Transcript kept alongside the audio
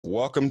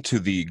Welcome to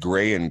the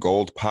Gray and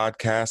Gold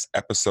podcast,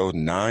 episode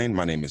 9.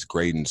 My name is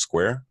Greydon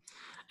Square.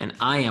 And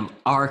I am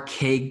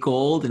RK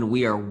Gold, and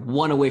we are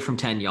one away from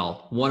 10,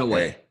 y'all. One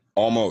away. Hey,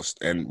 almost.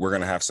 And we're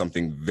going to have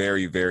something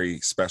very, very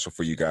special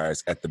for you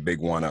guys at the big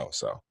 1-0.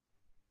 So,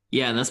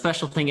 yeah, and the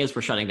special thing is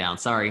we're shutting down.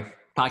 Sorry.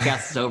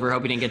 Podcast is over.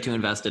 Hope you didn't get too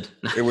invested.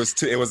 It was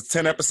a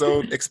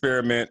 10-episode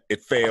experiment. It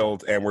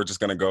failed, and we're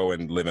just going to go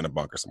and live in a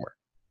bunker somewhere.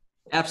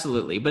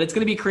 Absolutely. But it's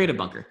going to be a creative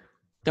bunker.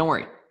 Don't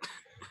worry.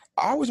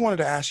 I always wanted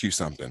to ask you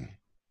something.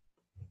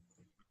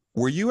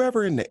 Were you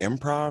ever into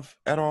improv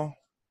at all?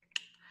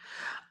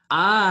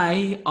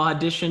 I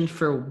auditioned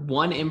for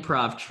one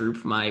improv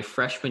troupe my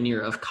freshman year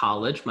of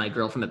college. My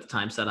girlfriend at the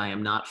time said I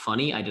am not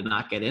funny. I did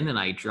not get in, and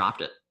I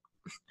dropped it.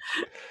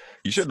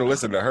 You shouldn't have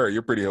listened to her.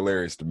 You're pretty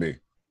hilarious to me.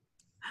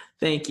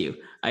 Thank you.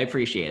 I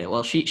appreciate it.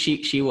 Well,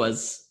 she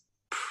was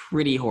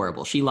pretty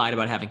horrible. She lied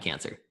about having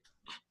cancer.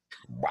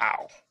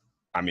 Wow.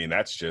 I mean,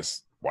 that's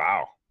just,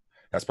 wow.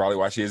 That's probably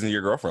why she isn't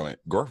your girlfriend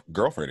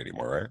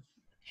anymore, right?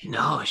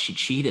 No, she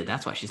cheated.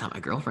 That's why she's not my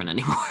girlfriend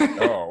anymore.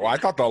 Oh, well, I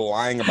thought the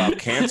lying about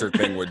cancer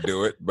thing would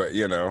do it. But,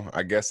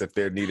 I guess if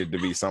there needed to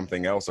be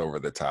something else over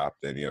the top,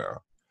 then,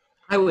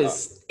 I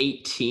was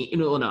 18.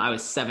 No, I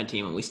was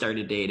 17 when we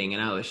started dating,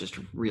 and I was just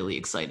really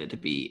excited to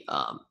be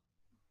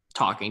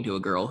talking to a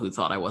girl who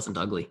thought I wasn't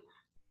ugly.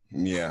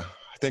 Yeah.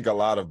 I think a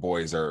lot of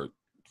boys are,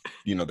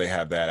 they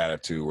have that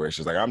attitude where it's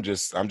just like, I'm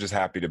just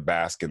happy to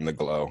bask in the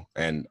glow.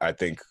 And I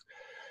think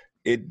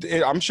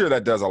I'm sure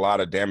that does a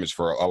lot of damage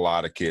for a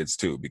lot of kids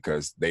too,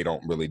 because they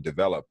don't really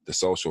develop the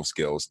social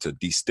skills to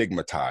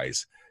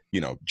destigmatize,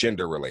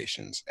 gender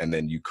relations. And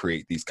then you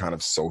create these kind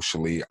of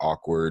socially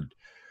awkward,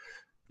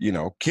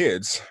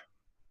 kids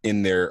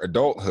in their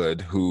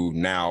adulthood who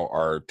now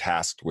are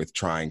tasked with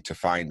trying to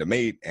find a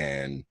mate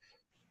and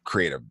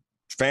create a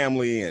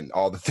family and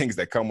all the things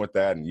that come with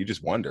that. And you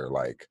just wonder,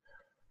 like,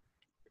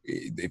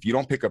 if you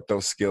don't pick up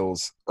those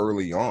skills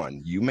early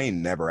on, you may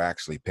never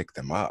actually pick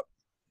them up.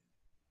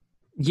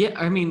 Yeah,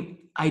 I mean,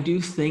 I do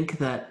think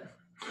that,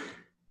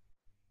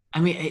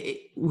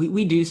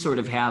 we do sort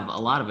of have a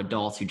lot of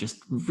adults who just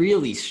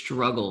really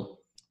struggle,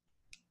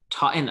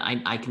 and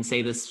I can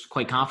say this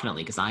quite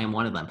confidently because I am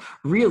one of them,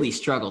 really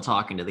struggle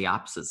talking to the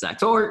opposite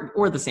sex or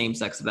the same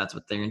sex if that's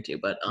what they're into.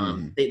 But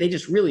they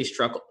just really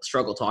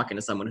struggle talking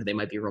to someone who they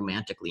might be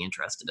romantically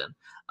interested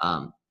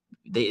in.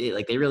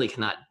 They really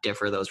cannot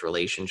differ those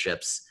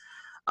relationships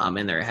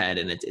in their head,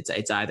 and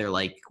it's either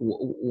like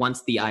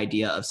once the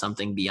idea of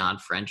something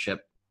beyond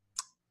friendship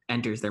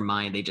enters their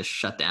mind, they just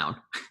shut down.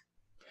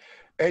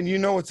 And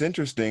it's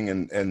interesting,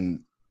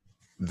 and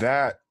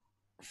that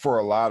for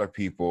a lot of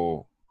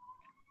people,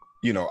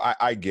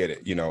 I get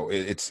it.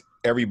 It's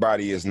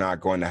everybody is not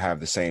going to have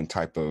the same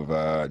type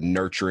of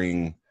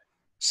nurturing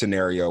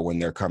scenario when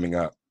they're coming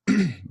up.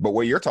 But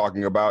what you're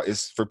talking about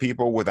is for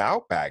people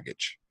without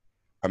baggage.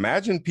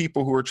 Imagine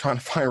people who are trying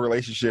to find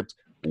relationships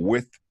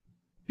with,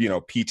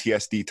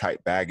 PTSD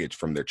type baggage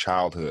from their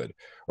childhood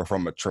or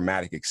from a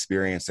traumatic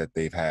experience that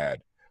they've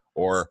had,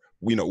 or,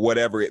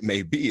 whatever it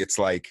may be. It's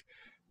like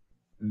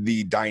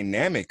the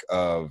dynamic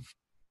of,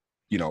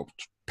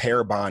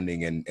 pair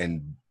bonding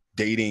and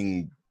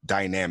dating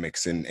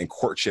dynamics and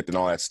courtship and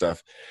all that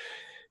stuff.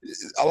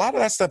 A lot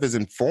of that stuff is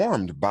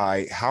informed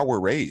by how we're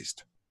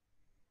raised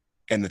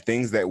and the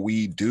things that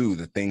we do,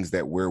 the things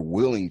that we're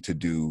willing to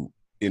do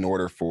in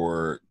order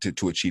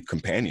to achieve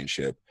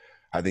companionship.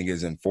 I think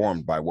is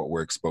informed by what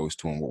we're exposed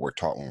to and what we're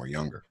taught when we're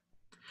younger.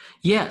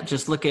 Yeah,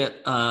 just look at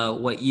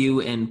what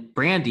you and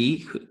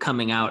Brandy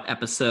coming out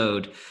this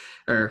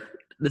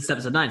is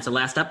episode 9, so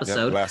last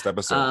episode. Yep, last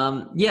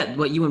episode.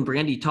 What you and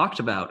Brandy talked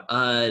about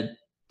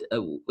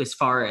as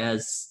far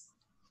as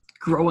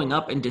growing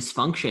up in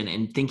dysfunction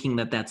and thinking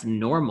that that's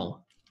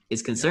normal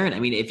is concerned. Yeah. I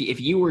mean, if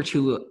you were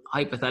to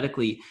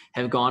hypothetically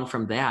have gone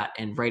from that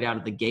and right out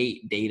of the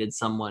gate dated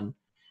someone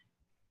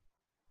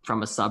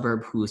from a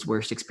suburb whose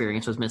worst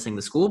experience was missing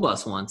the school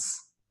bus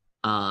once,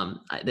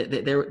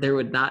 there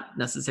would not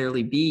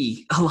necessarily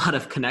be a lot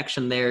of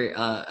connection there,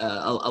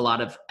 a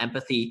lot of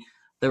empathy.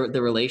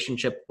 The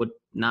relationship would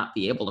not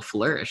be able to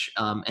flourish,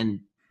 and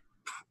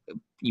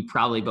you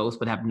probably both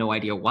would have no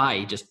idea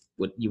why.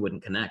 You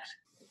wouldn't connect.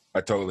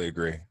 I totally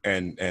agree,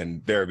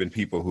 and there have been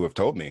people who have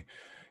told me,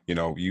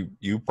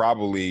 you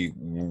probably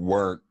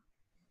weren't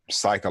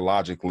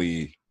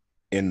psychologically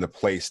in the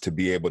place to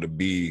be able to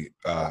be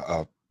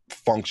a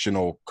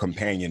functional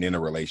companion in a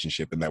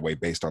relationship in that way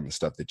based on the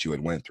stuff that you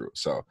had went through.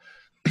 So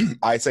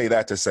I say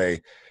that to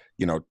say,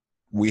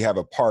 we have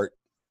a part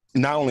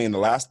not only in the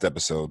last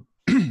episode,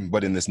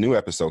 but in this new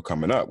episode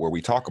coming up where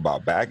we talk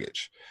about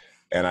baggage.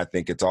 And I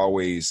think it's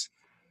always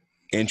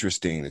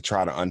interesting to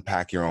try to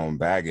unpack your own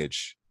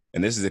baggage.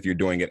 And this is if you're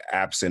doing it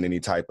absent any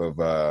type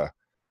of,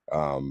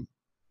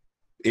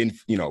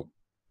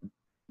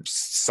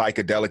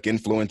 psychedelic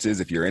influences,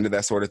 if you're into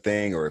that sort of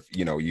thing, or if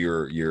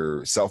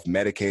you're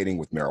self-medicating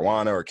with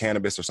marijuana or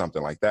cannabis or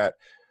something like that.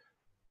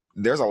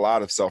 There's a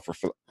lot of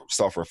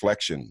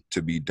self-reflection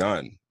to be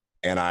done,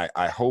 and I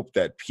hope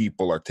that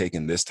people are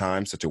taking this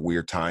time, such a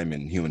weird time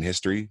in human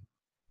history,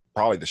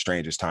 probably the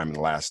strangest time in the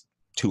last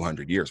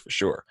 200 years for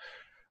sure.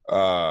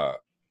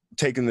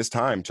 Taking this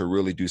time to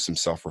really do some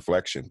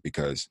self-reflection,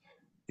 because,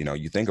 you know,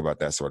 you think about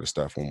that sort of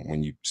stuff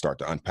when you start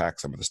to unpack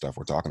some of the stuff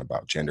we're talking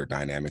about, gender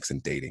dynamics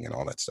and dating and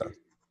all that stuff.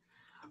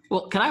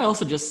 Well, can I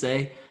also just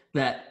say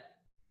that,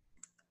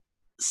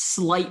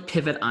 slight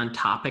pivot on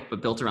topic, but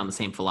built around the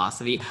same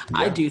philosophy. Yeah.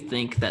 I do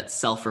think that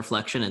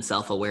self-reflection and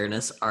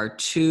self-awareness are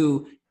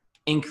two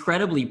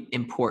incredibly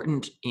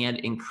important and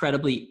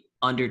incredibly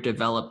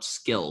underdeveloped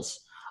skills.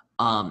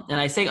 And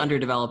I say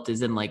underdeveloped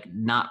as in like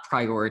not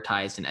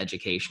prioritized in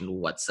education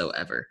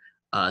whatsoever.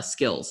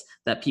 Skills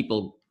that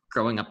people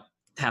growing up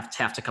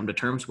have to come to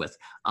terms with.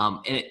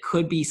 And it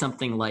could be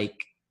something like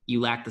you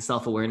lack the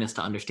self-awareness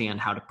to understand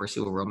how to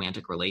pursue a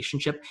romantic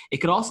relationship. It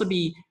could also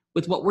be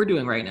with what we're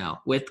doing right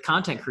now with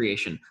content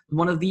creation.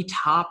 One of the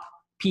top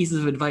pieces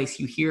of advice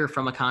you hear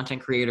from a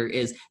content creator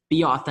is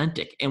be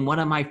authentic. And one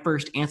of my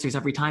first answers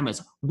every time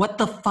is, what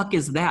the fuck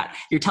is that?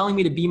 You're telling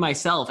me to be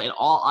myself, and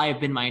all I have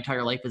been my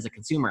entire life as a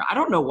consumer. I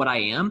don't know what I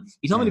am.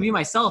 You tell me to be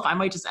myself, I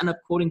might just end up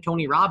quoting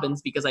Tony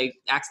Robbins because I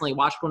accidentally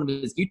watched one of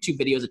his YouTube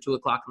videos at 2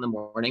 o'clock in the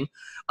morning,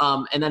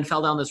 and then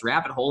fell down this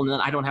rabbit hole, and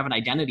then I don't have an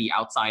identity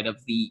outside of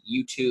the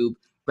YouTube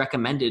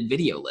recommended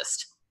video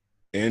list.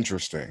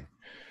 Interesting.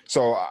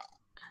 So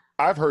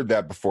I've heard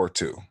that before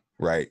too,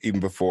 right? Even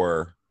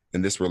before,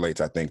 and this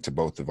relates, I think, to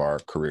both of our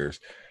careers,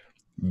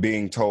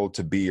 being told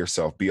to be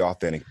yourself, be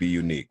authentic, be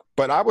unique.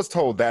 But I was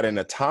told that in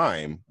a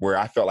time where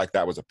I felt like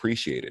that was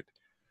appreciated.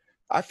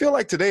 I feel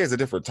like today is a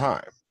different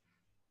time.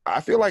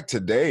 I feel like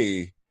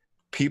today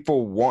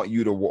people want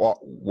you to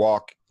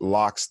walk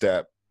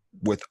lockstep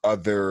with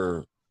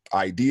other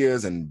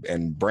ideas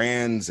and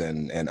brands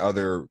and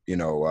other,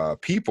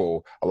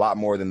 people a lot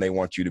more than they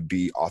want you to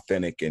be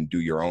authentic and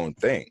do your own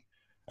thing.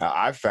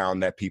 I've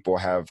found that people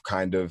have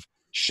kind of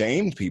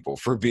shamed people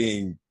for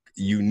being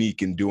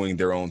unique and doing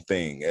their own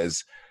thing,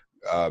 as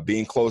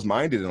being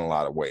closed-minded in a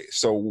lot of ways.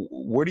 So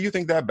where do you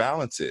think that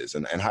balance is?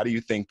 And how do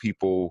you think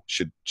people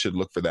should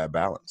look for that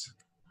balance?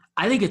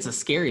 I think it's a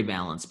scary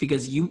balance,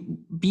 because you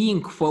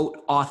being, quote,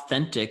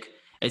 authentic,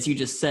 as you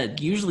just said,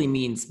 usually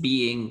means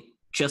being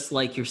just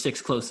like your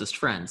 6 closest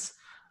friends.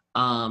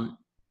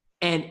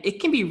 And it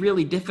can be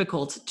really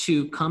difficult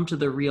to come to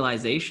the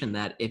realization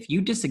that if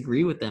you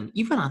disagree with them,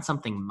 even on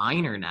something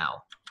minor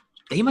now,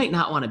 they might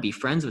not want to be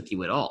friends with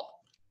you at all.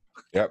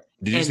 Yep.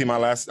 Did you see my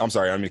last, I'm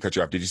sorry, I'm going to cut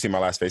you off. Did you see my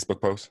last Facebook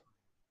post?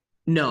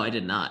 No, I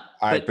did not.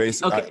 No,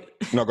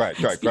 go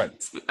ahead.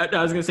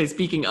 I was going to say,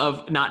 speaking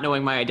of not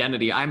knowing my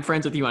identity, I'm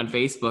friends with you on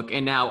Facebook,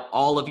 and now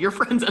all of your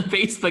friends on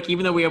Facebook,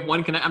 even though we have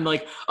one connect, I'm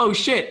like, oh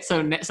shit.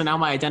 So now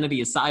my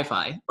identity is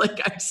sci-fi. Like,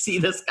 I see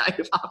this guy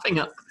popping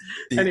up.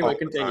 Anyway,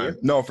 continue.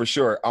 No, for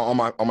sure. On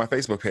my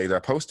Facebook page, I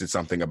posted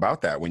something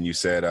about that when you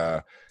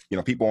said,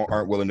 people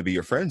aren't willing to be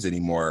your friends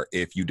anymore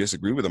if you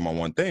disagree with them on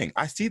one thing.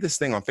 I see this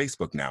thing on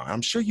Facebook now.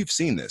 I'm sure you've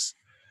seen this.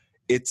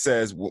 It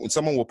says, when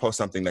someone will post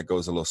something that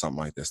goes a little something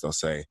like this, they'll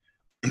say,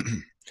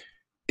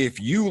 if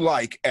you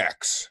like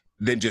X,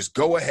 then just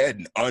go ahead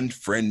and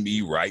unfriend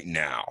me right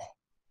now.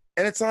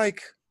 And it's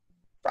like,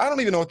 I don't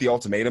even know what the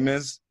ultimatum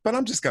is, but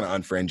I'm just going to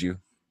unfriend you.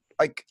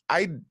 Like,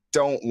 I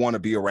don't want to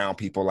be around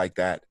people like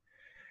that.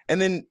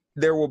 And then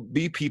there will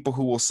be people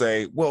who will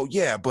say, well,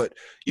 yeah, but,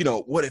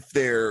 what if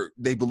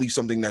they believe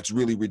something that's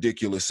really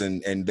ridiculous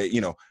and they,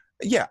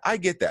 yeah, I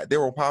get that. There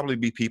will probably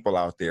be people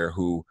out there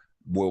who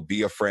will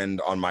be a friend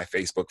on my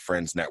Facebook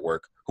friends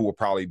network who will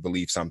probably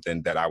believe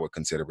something that I would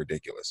consider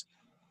ridiculous.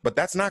 But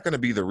that's not going to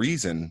be the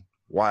reason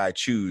why I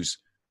choose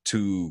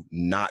to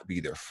not be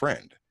their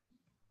friend.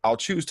 I'll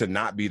choose to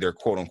not be their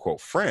quote unquote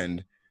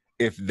friend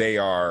if they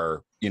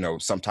are,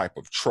 some type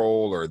of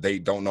troll, or they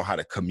don't know how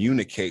to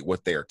communicate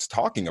what they're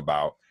talking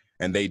about,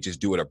 and they just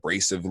do it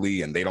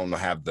abrasively, and they don't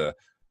have the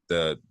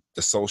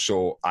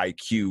social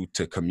IQ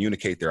to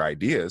communicate their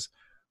ideas.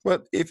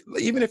 But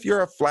even if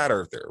you're a flat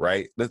earther,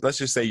 right? Let's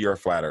just say you're a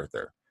flat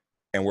earther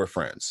and we're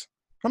friends.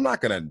 I'm not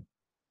going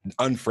to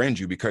unfriend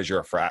you because you're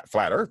a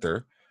flat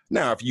earther.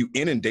 Now, if you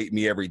inundate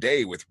me every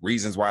day with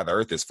reasons why the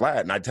earth is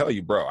flat, and I tell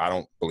you, bro, I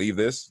don't believe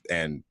this,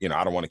 and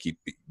I don't want to keep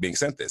being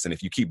sent this. And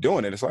if you keep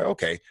doing it, it's like,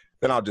 okay,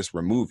 then I'll just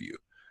remove you.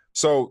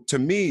 So to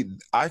me,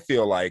 I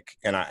feel like,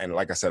 and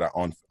like I said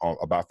on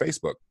about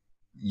Facebook,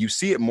 you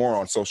see it more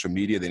on social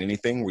media than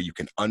anything, where you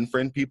can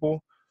unfriend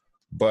people.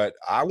 But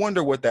I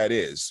wonder what that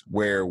is,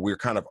 where we're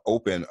kind of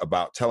open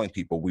about telling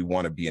people we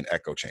want to be in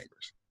echo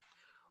chambers.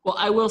 Well,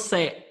 I will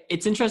say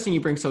it's interesting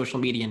you bring social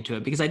media into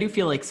it, because I do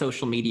feel like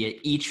social media,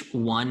 each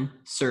one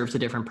serves a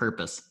different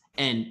purpose.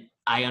 And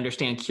I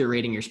understand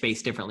curating your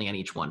space differently on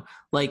each one.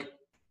 Like,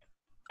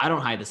 I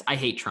don't hide this. I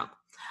hate Trump.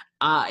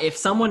 If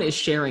someone is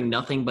sharing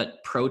nothing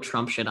but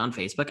pro-Trump shit on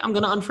Facebook, I'm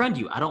going to unfriend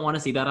you. I don't want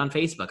to see that on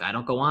Facebook. I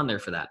don't go on there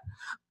for that.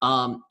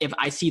 If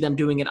I see them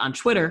doing it on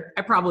Twitter,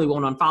 I probably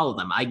won't unfollow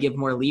them. I give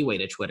more leeway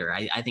to Twitter.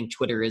 I think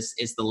Twitter is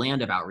the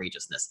land of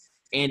outrageousness.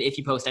 And if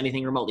you post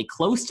anything remotely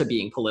close to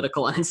being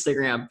political on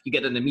Instagram, you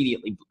get an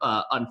immediately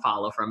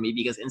unfollow from me,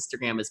 because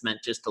Instagram is meant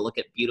just to look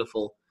at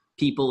beautiful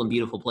people and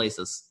beautiful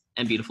places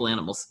and beautiful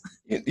animals.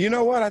 You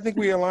know what? I think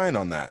we align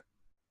on that.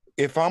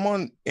 If I'm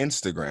on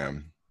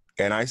Instagram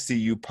and I see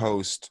you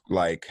post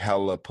like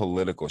hella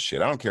political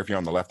shit. I don't care if you're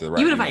on the left or the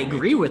right. Even You if I know me.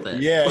 agree with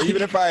it. Yeah, Like,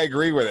 even if I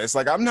agree with it. It's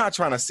like, I'm not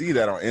trying to see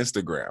that on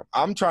Instagram.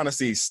 I'm trying to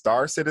see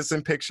Star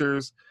Citizen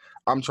pictures.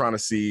 I'm trying to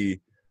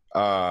see,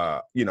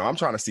 I'm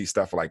trying to see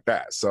stuff like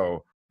that.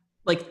 So,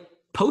 like,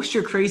 post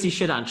your crazy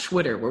shit on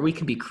Twitter where we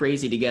can be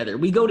crazy together.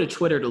 We go to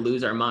Twitter to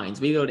lose our minds.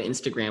 We go to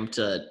Instagram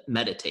to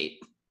meditate.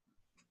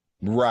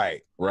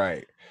 right.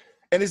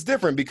 And it's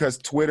different because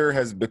Twitter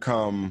has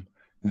become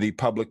the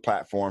public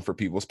platform for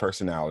people's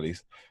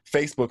personalities.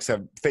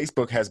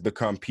 Facebook has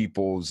become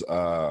people's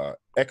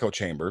echo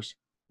chambers.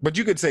 But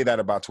you could say that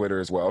about Twitter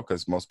as well,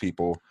 because most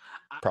people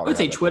I probably would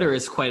say have that Twitter there.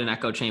 is quite an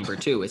echo chamber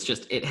too. It's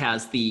just it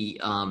has the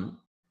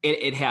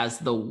it has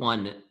the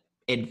one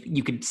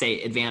you could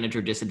say advantage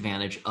or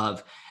disadvantage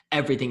of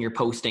everything you're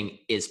posting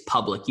is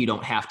public. You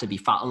don't have to be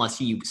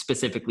unless you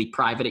specifically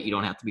private it. You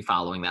don't have to be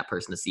following that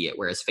person to see it.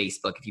 Whereas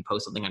Facebook, if you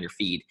post something on your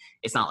feed,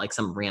 it's not like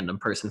some random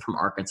person from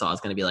Arkansas is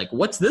going to be like,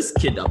 "What's this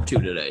kid up to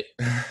today?"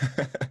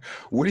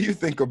 What do you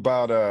think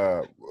about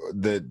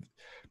the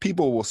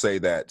people will say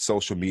that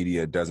social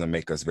media doesn't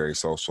make us very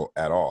social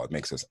at all. It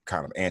makes us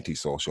kind of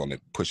antisocial, and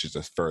it pushes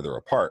us further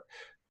apart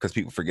because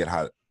people forget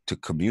how to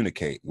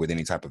communicate with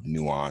any type of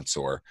nuance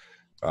or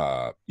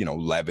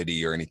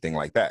levity or anything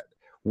like that.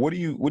 What do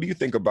you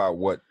think about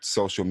what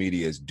social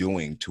media is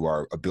doing to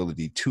our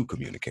ability to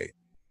communicate?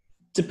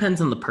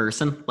 Depends on the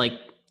person. Like,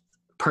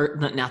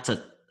 not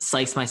to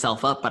slice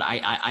myself up, but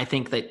I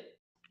think that,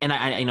 and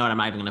I know what, I'm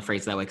not even going to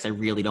phrase it that way because I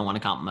really don't want to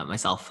compliment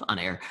myself on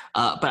air.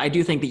 But I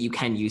do think that you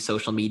can use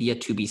social media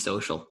to be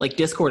social. Like,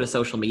 Discord is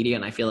social media,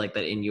 and I feel like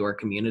that in your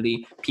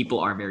community, people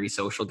are very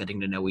social, getting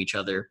to know each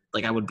other.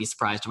 Like, I would be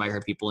surprised if I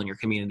heard people in your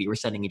community were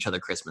sending each other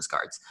Christmas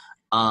cards.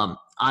 On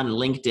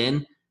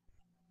LinkedIn,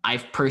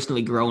 I've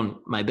personally grown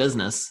my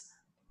business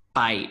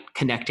by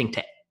connecting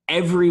to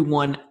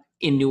everyone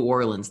in New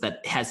Orleans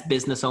that has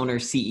business owner,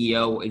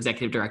 CEO,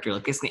 executive director,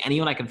 like basically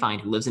anyone I can find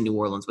who lives in New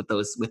Orleans with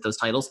those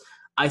titles.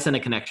 I send a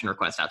connection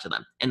request out to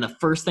them. And the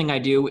first thing I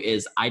do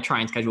is I try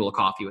and schedule a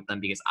coffee with them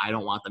because I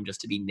don't want them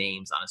just to be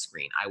names on a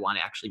screen. I want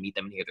to actually meet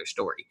them and hear their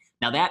story.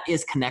 Now, that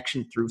is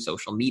connection through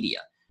social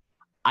media.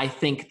 I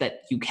think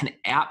that you can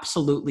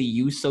absolutely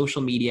use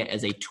social media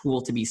as a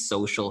tool to be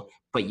social,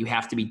 but you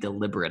have to be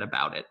deliberate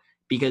about it.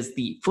 Because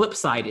the flip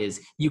side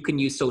is you can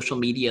use social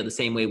media the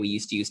same way we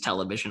used to use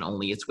television,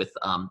 only it's with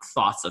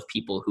thoughts of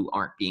people who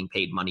aren't being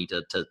paid money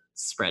to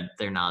spread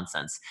their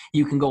nonsense.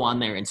 You can go on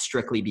there and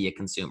strictly be a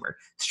consumer,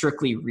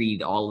 strictly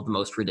read all of the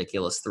most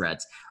ridiculous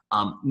threads,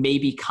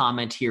 maybe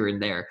comment here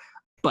and there,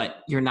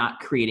 but you're not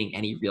creating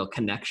any real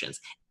connections.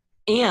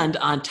 And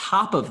on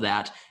top of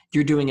that,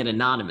 you're doing it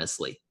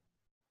anonymously.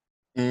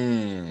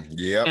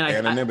 Yep,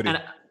 anonymity.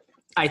 And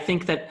I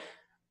think that,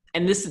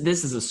 and this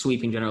is a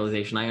sweeping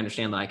generalization. I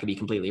understand that I could be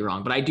completely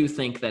wrong, but I do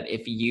think that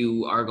if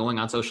you are going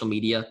on social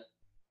media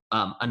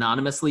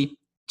anonymously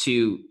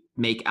to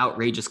make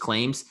outrageous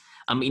claims,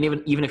 I mean,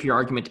 even if your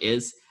argument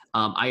is,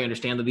 I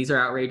understand that these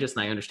are outrageous,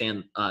 and I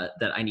understand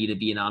that I need to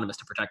be anonymous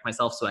to protect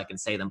myself so I can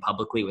say them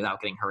publicly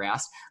without getting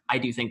harassed. I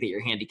do think that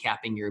you're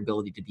handicapping your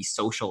ability to be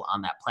social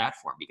on that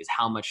platform, because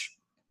how much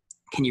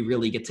can you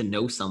really get to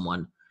know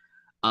someone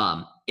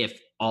if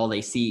all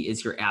they see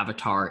is your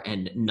avatar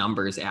and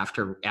numbers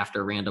after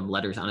random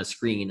letters on a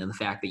screen, and the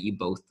fact that you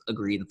both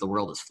agree that the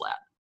world is flat?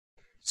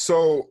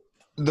 So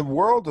the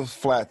world of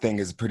flat thing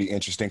is pretty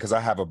interesting because I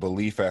have a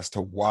belief as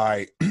to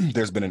why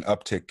there's been an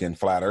uptick in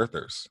flat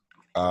earthers.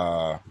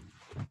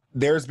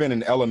 There's been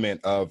an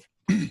element of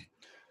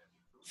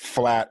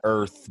flat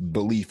earth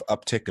belief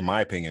uptick, in my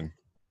opinion.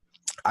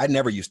 I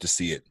never used to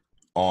see it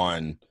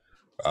on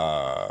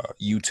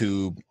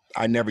YouTube.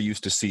 I never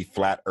used to see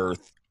flat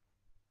earth,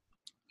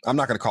 I'm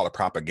not going to call it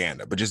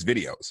propaganda, but just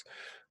videos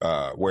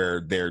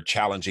where they're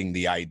challenging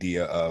the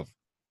idea of,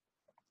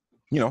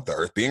 the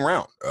earth being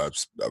round,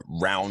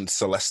 round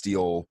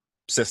celestial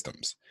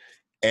systems.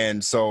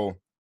 And so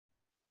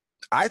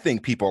I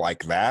think people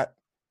like that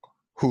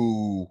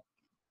who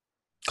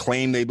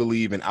claim they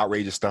believe in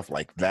outrageous stuff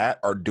like that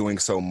are doing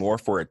so more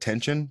for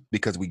attention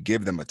because we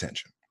give them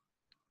attention.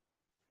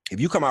 If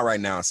you come out right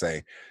now and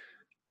say,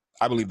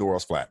 I believe the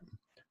world's flat,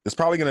 there's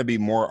probably going to be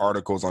more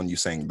articles on you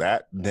saying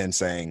that than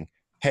saying,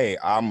 hey,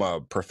 I'm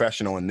a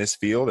professional in this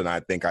field and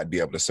I think I'd be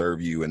able to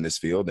serve you in this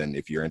field. And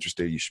if you're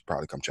interested, you should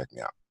probably come check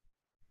me out.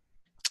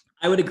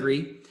 I would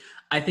agree.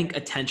 I think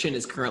attention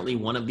is currently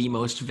one of the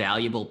most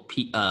valuable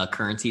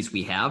currencies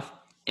we have,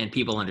 and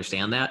people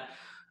understand that.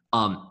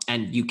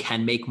 And you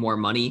can make more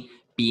money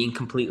being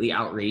completely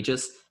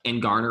outrageous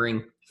and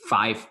garnering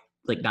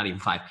garnering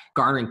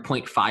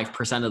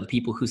 0.5% of the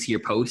people who see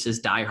your posts as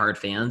diehard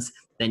fans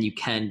than you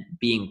can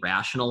being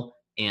rational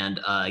and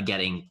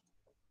getting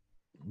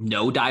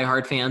no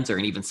diehard fans, or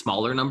an even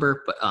smaller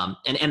number. But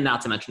and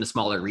not to mention a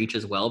smaller reach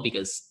as well,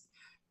 because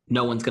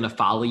no one's going to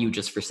follow you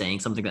just for saying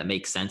something that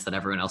makes sense that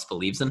everyone else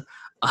believes in,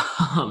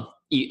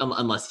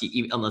 unless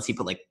you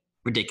put like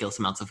ridiculous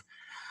amounts of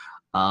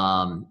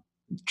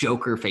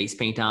Joker face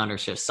paint on, or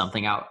just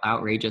something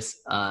outrageous.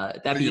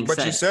 That being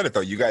said, you said it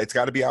though. It's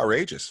got to be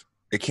outrageous.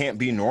 It can't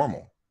be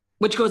normal.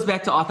 Which goes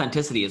back to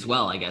authenticity as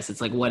well, I guess.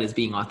 It's like, what is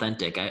being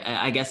authentic?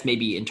 I guess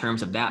maybe in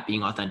terms of that,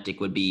 being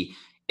authentic would be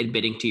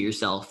admitting to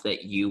yourself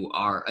that you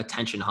are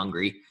attention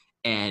hungry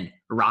and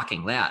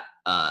rocking that.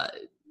 But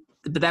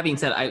that being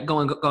said,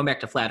 going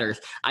back to flat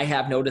Earth, I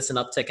have noticed an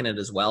uptick in it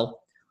as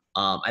well.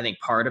 I think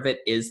part of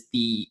it is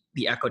the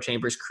echo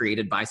chambers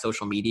created by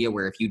social media,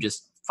 where if you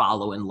just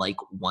follow and like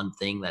one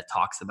thing that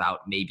talks about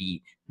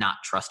maybe not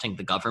trusting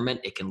the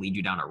government, it can lead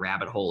you down a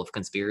rabbit hole of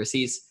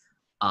conspiracies.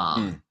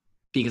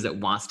 Because it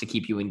wants to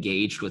keep you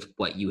engaged with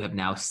what you have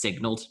now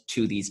signaled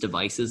to these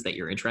devices that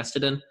you're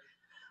interested in.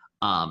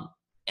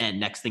 And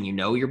next thing you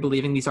know, you're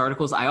believing these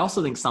articles. I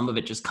also think some of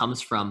it just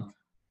comes from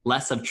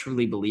less of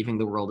truly believing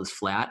the world is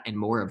flat and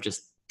more of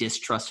just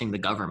distrusting the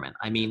government.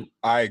 I mean,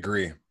 I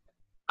agree.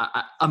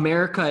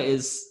 America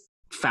is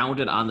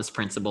founded on this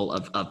principle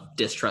of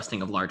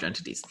distrusting of large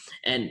entities,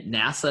 and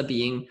NASA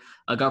being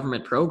a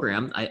government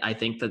program, I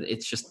think that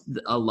it's just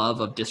a love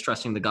of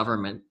distrusting the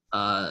government,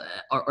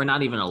 or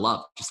not even a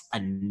love, just a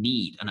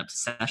need, an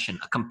obsession,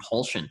 a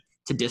compulsion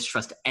to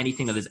distrust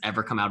anything that has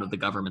ever come out of the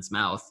government's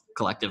mouth,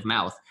 collective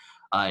mouth,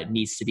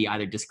 needs to be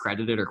either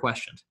discredited or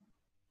questioned.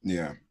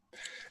 Yeah.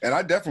 And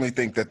I definitely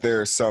think that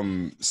there's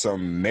some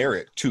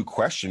merit to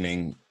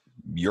questioning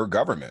your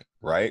government,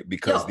 right?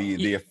 Because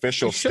the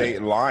official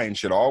state line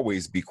should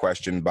always be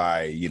questioned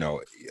by,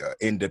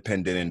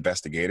 independent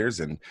investigators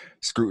and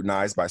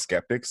scrutinized by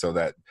skeptics, so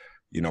that,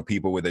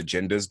 people with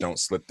agendas don't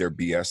slip their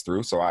BS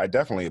through. So I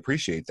definitely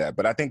appreciate that.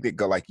 But I think that,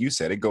 like you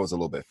said, it goes a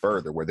little bit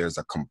further, where there's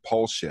a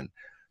compulsion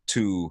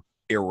to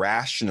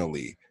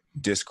irrationally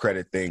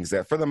discredit things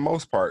that for the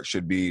most part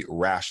should be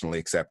rationally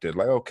accepted.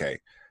 Like, okay,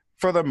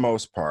 for the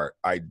most part,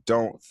 I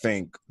don't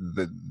think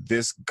that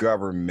this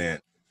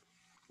government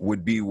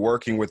would be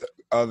working with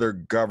other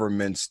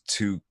governments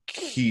to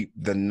keep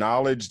the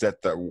knowledge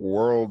that the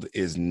world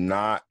is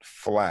not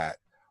flat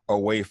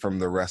away from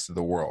the rest of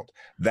the world.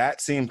 That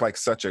seems like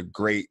such a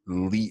great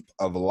leap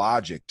of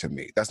logic to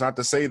me. That's not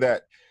to say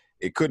that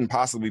it couldn't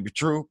possibly be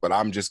true, but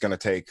I'm just going to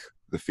take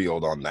the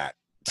field on that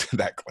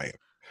claim.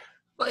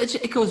 Well,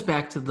 it goes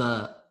back to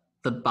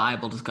the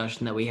Bible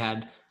discussion that we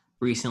had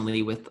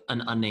recently with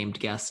an unnamed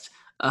guest.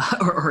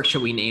 Or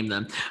should we name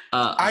them?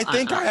 I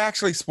think I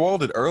actually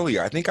spoiled it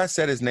earlier. I think I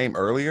said his name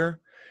earlier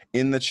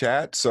in the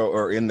chat,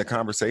 or in the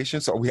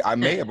conversation. So I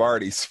may have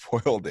already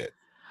spoiled it.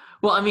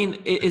 Well, I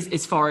mean,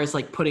 as far as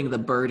like putting the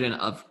burden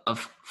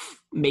of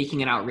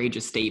making an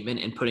outrageous statement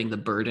and putting the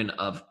burden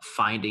of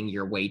finding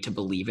your way to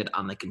believe it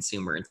on the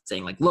consumer and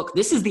saying like, look,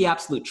 this is the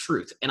absolute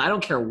truth. And I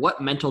don't care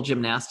what mental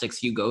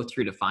gymnastics you go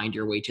through to find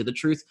your way to the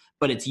truth,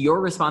 but it's your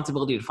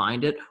responsibility to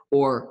find it,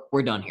 or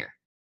we're done here.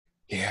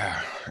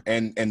 Yeah.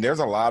 And there's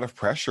a lot of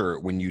pressure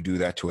when you do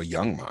that to a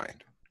young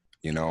mind,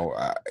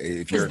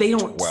 because they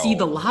don't see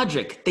the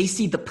logic. They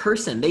see the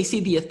person, they see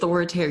the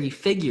authoritarian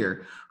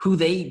figure who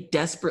they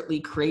desperately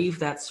crave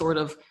that sort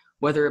of,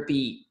 whether it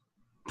be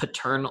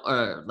paternal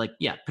or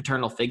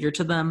paternal figure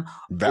to them,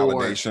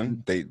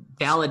 validation,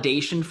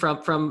 validation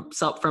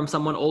from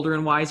someone older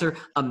and wiser,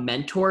 a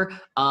mentor.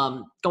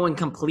 Going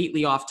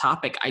completely off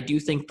topic, I do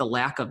think the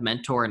lack of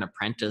mentor and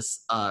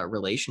apprentice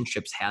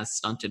relationships has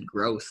stunted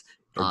growth.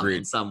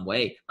 In some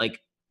way. Like,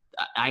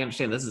 I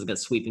understand this is a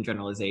sweeping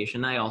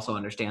generalization. I also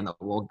understand that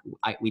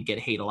we'd get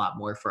hate a lot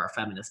more for our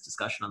feminist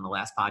discussion on the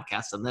last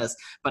podcast on this.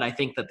 But I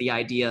think that the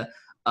idea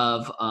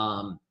of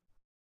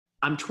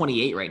I'm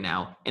 28 right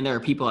now, and there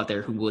are people out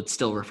there who would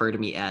still refer to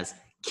me as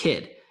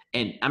kid.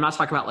 And I'm not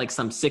talking about like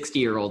some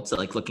 60-year-olds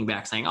like looking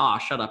back saying, "Oh,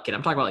 shut up, kid."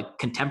 I'm talking about like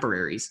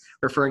contemporaries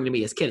referring to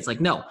me as kid. It's like,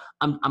 no,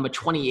 I'm a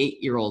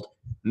 28-year-old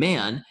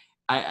man.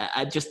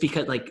 I just,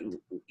 because like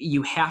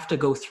you have to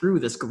go through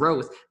this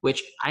growth,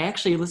 which I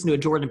actually listened to a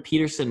Jordan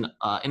Peterson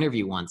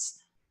interview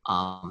once,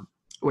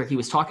 where he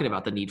was talking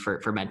about the need for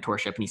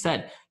mentorship. And he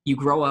said, you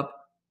grow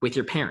up with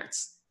your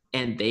parents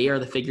and they are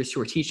the figures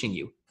who are teaching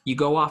you. You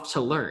go off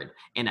to learn.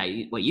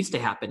 And what used to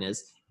happen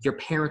is your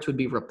parents would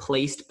be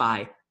replaced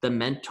by the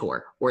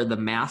mentor or the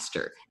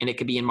master. And it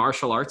could be in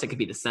martial arts, it could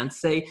be the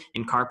sensei.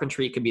 In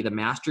carpentry, it could be the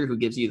master who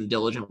gives you the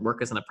diligent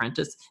work as an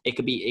apprentice. It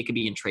could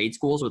be in trade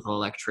schools with an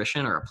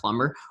electrician or a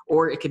plumber,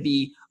 or it could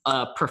be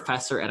a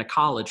professor at a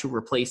college who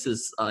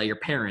replaces your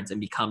parents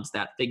and becomes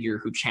that figure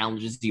who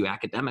challenges you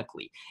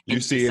academically. You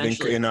see it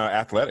in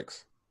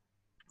athletics.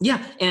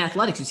 Yeah, in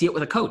athletics, you see it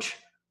with a coach.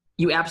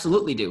 You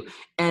absolutely do.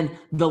 And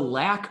the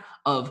lack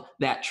of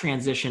that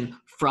transition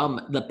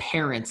from the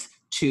parents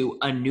to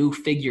a new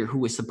figure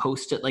who is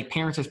supposed to, like,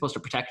 parents are supposed to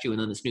protect you, and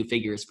then this new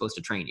figure is supposed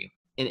to train you.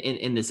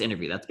 In this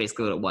interview, that's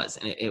basically what it was.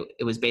 And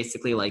it was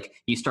basically like,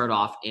 you start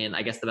off in,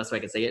 I guess the best way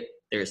I could say it,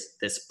 there's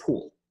this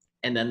pool,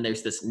 and then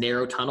there's this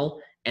narrow tunnel,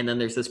 and then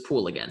there's this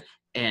pool again.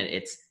 And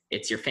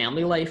it's your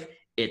family life,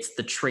 it's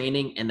the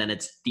training, and then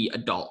it's the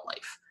adult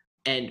life.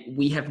 And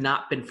we have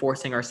not been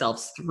forcing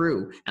ourselves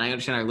through, and I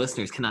understand our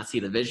listeners cannot see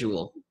the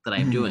visual that I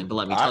am doing, but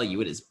let me tell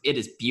you, it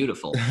is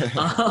beautiful.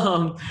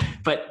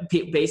 But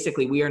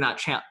basically, we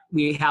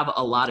have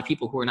a lot of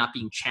people who are not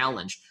being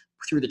challenged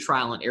through the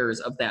trial and errors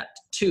of that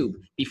tube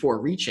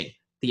before reaching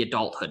the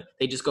adulthood.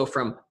 They just go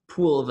from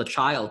pool of a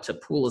child to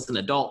pool as an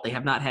adult, they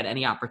have not had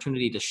any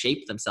opportunity to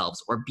shape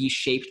themselves or be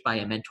shaped by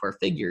a mentor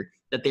figure,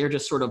 that they're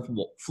just sort of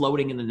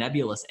floating in the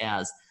nebulous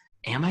as,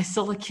 am I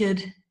still a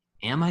kid?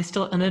 Am I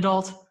still an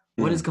adult?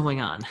 What is going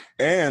on?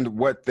 And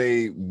what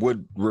they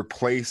would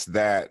replace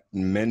that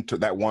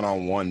that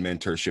one-on-one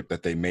mentorship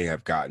that they may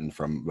have gotten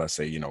from, let's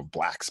say,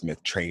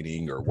 blacksmith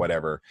training or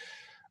whatever,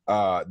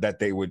 that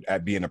they would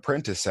be an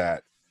apprentice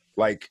at.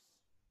 Like,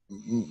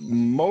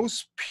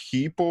 most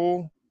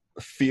people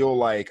feel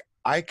like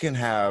I can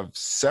have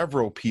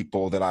several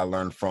people that I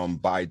learn from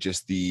by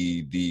just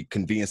the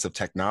convenience of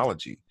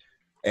technology.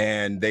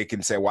 And they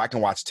can say, well, I can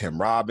watch Tim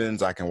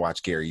Robbins, I can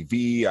watch Gary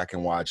Vee, I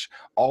can watch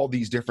all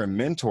these different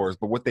mentors.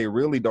 But what they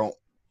really don't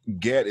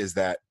get is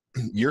that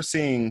you're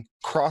seeing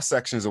cross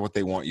sections of what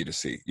they want you to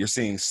see. You're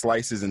seeing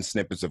slices and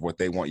snippets of what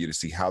they want you to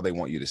see, how they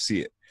want you to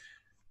see it.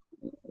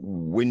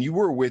 When you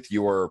were with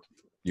your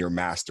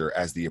master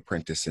as the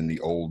apprentice in the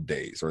old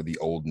days, or the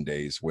olden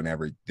days,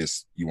 whenever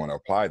you want to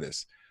apply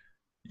this,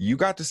 you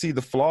got to see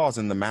the flaws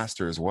in the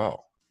master as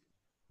well.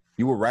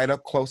 You were right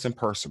up close and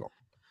personal.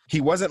 He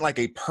wasn't like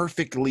a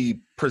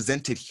perfectly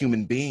presented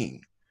human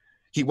being.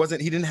 He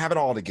didn't have it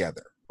all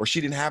together, or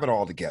she didn't have it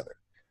all together.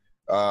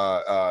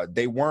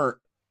 They weren't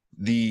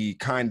the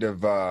kind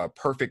of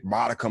perfect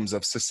modicums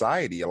of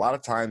society. A lot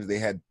of times they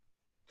had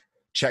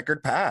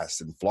checkered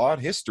pasts and flawed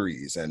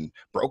histories and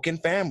broken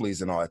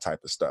families and all that type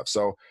of stuff.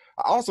 So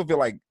I also feel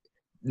like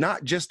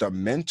not just a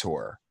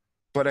mentor,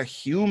 but a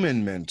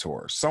human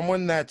mentor,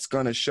 someone that's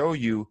going to show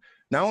you,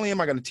 not only am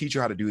I going to teach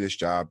you how to do this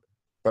job,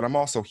 but I'm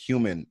also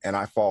human and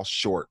I fall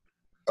short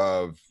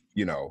of,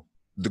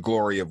 the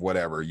glory of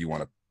whatever you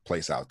want to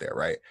place out there.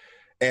 Right.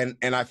 And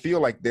I feel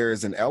like there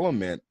is an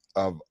element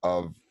of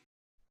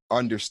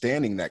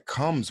understanding that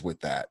comes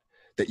with that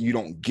you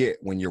don't get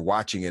when you're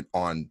watching it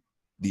on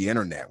the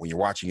internet, when you're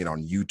watching it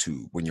on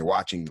YouTube, when you're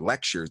watching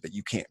lectures that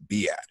you can't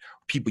be at,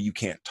 people you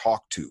can't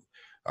talk to,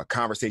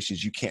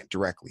 conversations you can't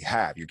directly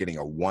have. You're getting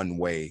a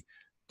one-way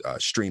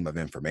stream of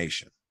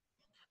information.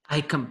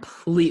 I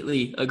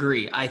completely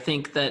agree. I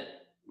think that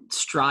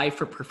strive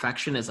for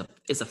perfection is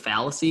a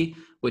fallacy,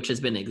 which has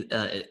been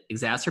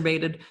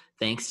exacerbated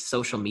thanks to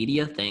social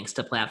media, thanks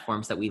to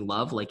platforms that we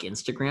love like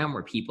Instagram,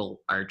 where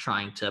people are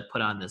trying to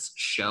put on this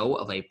show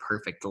of a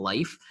perfect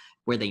life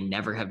where they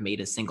never have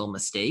made a single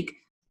mistake.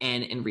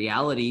 And in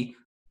reality,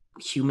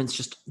 humans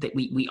just that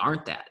we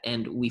aren't that,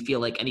 and we feel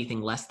like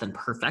anything less than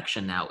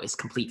perfection now is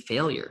complete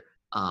failure.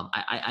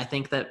 I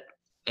think that,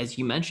 as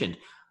you mentioned,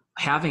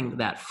 having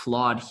that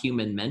flawed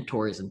human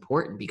mentor is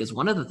important, because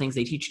one of the things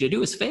they teach you to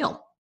do is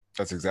fail.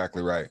 That's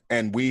exactly right.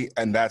 And you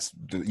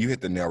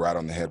hit the nail right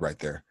on the head right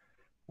there.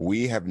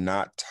 We have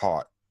not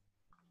taught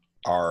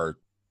our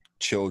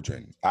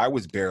children. I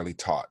was barely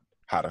taught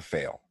how to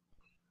fail.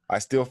 I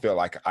still feel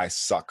like I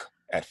suck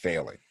at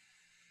failing.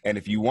 And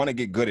if you want to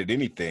get good at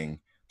anything,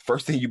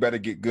 first thing you better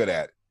get good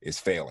at is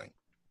failing,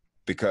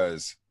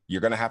 because you're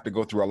going to have to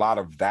go through a lot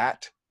of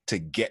that to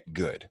get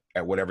good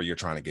at whatever you're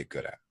trying to get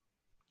good at.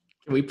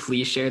 Can we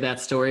please share that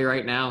story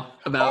right now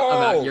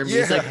about your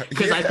music?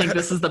 Because I think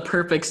this is the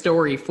perfect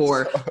story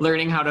for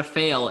learning how to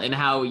fail, and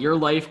how your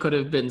life could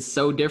have been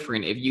so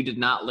different if you did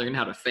not learn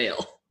how to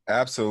fail.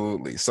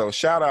 Absolutely. So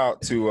shout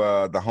out to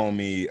the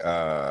homie.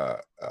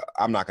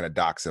 I'm not going to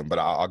dox him, but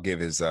I'll give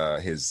his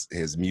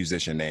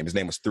musician name. His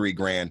name was 3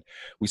 Grand.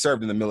 We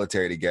served in the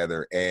military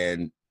together,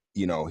 and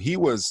he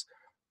was,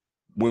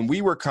 when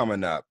we were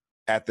coming up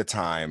at the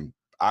time,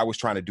 I was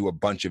trying to do a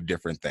bunch of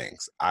different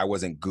things. I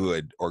wasn't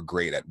good or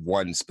great at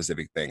one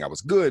specific thing. I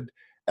was good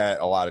at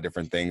a lot of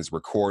different things: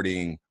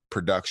 recording,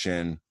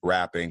 production,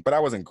 rapping, but I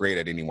wasn't great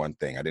at any one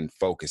thing. I didn't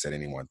focus at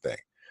any one thing.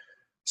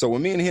 So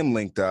when me and him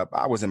linked up,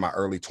 I was in my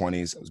early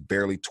 20s. I was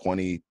barely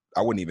 20.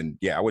 I wasn't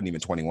even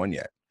 21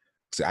 yet.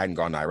 So I hadn't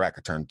gone to Iraq.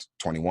 I turned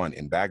 21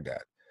 in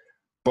Baghdad.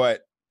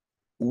 But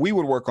we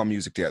would work on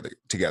music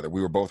together.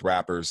 We were both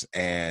rappers,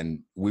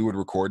 and we would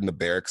record in the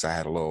barracks. I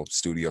had a little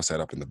studio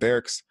set up in the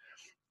barracks.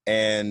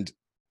 And,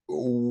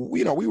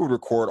 we would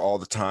record all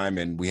the time,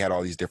 and we had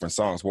all these different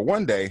songs. Well,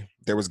 one day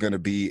there was going to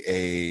be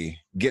a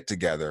get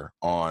together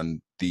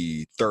on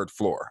the 3rd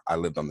floor. I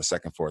lived on the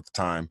 2nd floor at the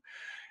time.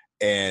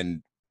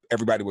 And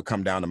everybody would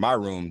come down to my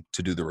room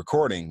to do the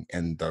recording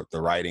and the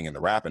writing and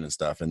the rapping and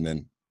stuff. And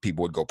then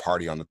people would go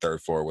party on the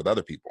 3rd floor with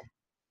other people.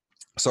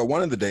 So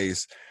one of the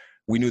days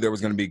we knew there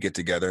was going to be a get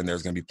together, and there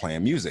was going to be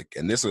playing music.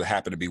 And this would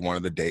happen to be one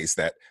of the days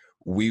that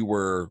we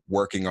were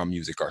working on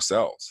music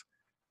ourselves.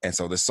 And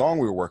so the song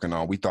we were working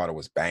on, we thought it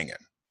was banging,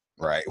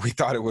 right? We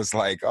thought it was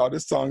like, oh,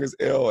 this song is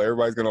ill.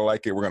 Everybody's going to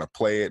like it. We're going to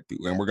play it,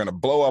 and we're going to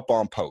blow up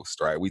on post,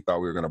 right? We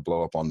thought we were going to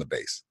blow up on the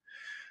bass.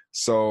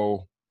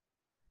 So,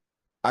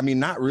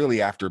 not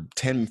really. After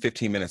 10,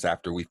 15 minutes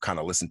after we've kind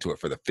of listened to it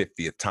for the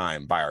 50th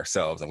time by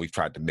ourselves, and we've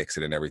tried to mix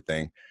it and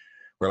everything,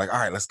 we're like, all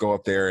right, let's go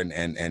up there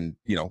and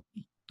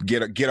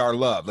get our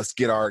love. Let's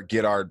get our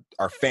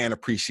fan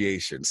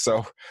appreciation.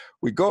 So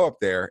we go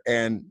up there,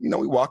 and,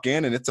 we walk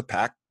in, and it's a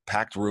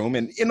packed room.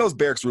 And in those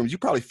barracks rooms, you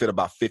probably fit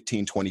about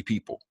 15, 20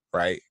 people,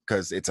 right?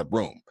 Because it's a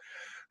room.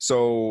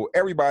 So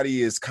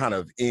everybody is kind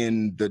of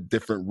in the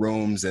different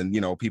rooms, and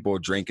people are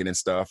drinking and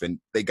stuff, and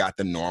they got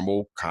the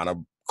normal kind of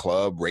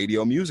club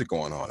radio music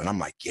going on. And I'm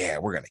like, yeah,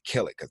 we're gonna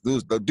kill it,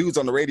 because the dudes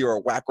on the radio are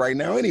whack right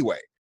now anyway.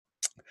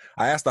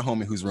 I asked the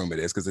homie whose room it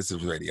is, because this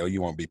is radio,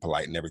 you won't be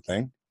polite and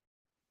everything.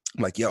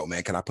 I'm like, yo,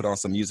 man, can I put on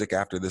some music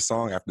after this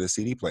song, after the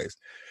CD plays?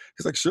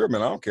 He's like, sure,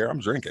 man, I don't care, I'm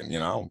drinking, I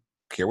don't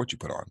care what you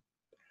put on.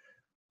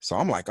 So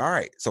I'm like, all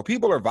right. So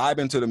people are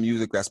vibing to the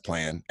music that's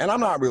playing, and I'm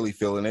not really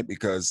feeling it,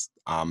 because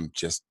I'm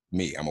just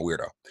me. I'm a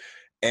weirdo.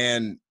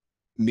 And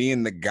me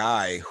and the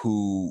guy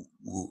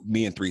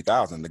me and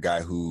 3000, the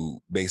guy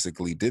who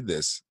basically did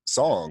this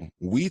song,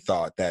 we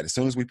thought that as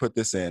soon as we put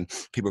this in,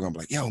 people are gonna be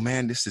like, yo,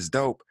 man, this is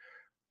dope.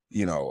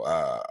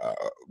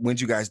 When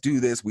you guys do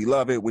this, we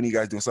love it. When you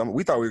guys do something,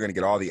 we thought we were gonna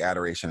get all the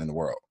adoration in the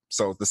world.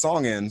 So the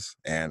song ends,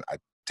 and I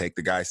take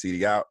the guy's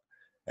CD out.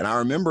 And I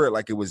remember it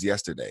like it was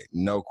yesterday,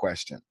 no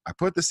question. I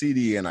put the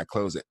CD in, I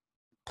close it,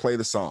 play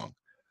the song.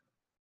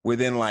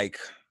 Within like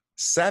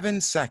 7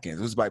 seconds,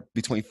 it was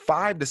between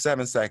 5 to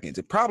 7 seconds.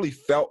 It probably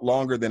felt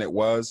longer than it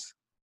was.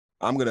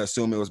 I'm going to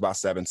assume it was about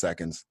 7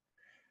 seconds.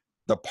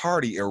 The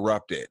party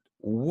erupted.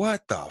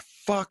 What the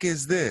fuck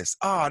is this?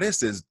 Oh,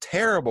 this is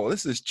terrible.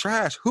 This is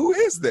trash. Who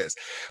is this?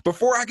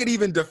 Before I could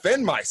even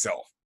defend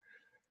myself,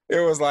 it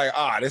was like,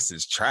 this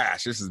is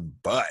trash. This is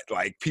butt.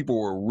 Like, people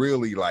were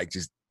really like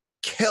just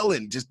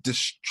killing, just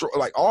destroy,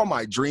 like, all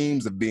my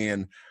dreams of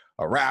being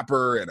a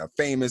rapper and a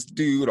famous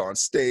dude on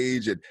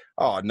stage, and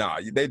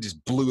they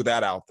just blew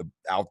that out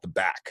the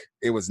back.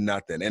 It was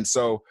nothing. And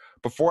so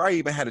before I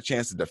even had a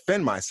chance to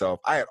defend myself,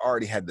 I had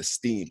already had the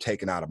steam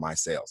taken out of my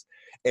sails,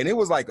 and it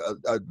was like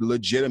a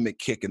legitimate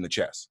kick in the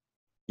chest.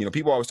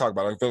 People always talk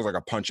about it feels like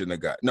a punch in the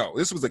gut. No,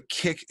 this was a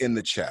kick in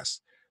the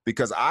chest,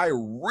 because I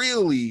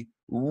really,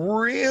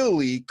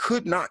 really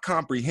could not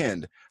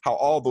comprehend how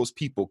all those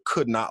people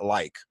could not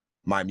like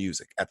my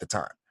music at the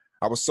time.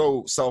 I was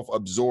so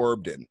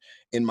self-absorbed and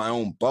in my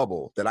own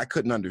bubble that I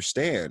couldn't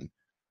understand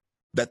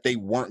that they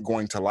weren't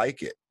going to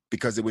like it,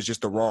 because it was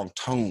just the wrong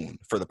tone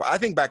for I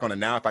think back on it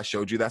now, if I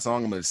showed you that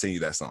song, I'm going to sing you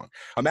that song.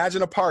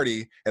 Imagine a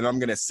party, and I'm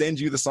going to send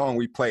you the song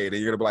we played,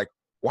 and you're going to be like,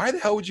 why the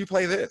hell would you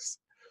play this?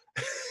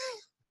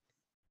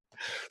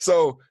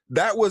 So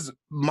that was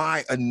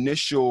my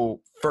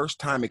initial first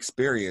time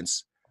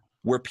experience,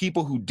 where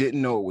people who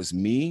didn't know it was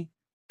me,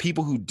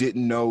 people who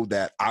didn't know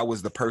that I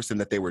was the person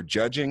that they were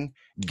judging,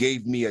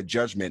 gave me a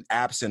judgment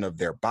absent of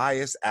their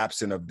bias,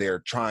 absent of their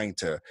trying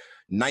to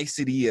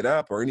nicety it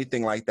up or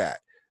anything like that.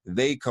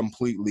 They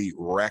completely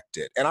wrecked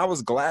it. And I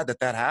was glad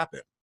that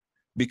happened,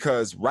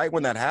 because right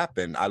when that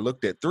happened, I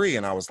looked at 3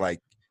 and I was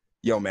like,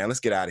 yo, man, let's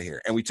get out of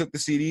here. And we took the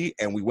CD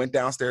and we went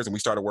downstairs and we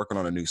started working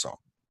on a new song.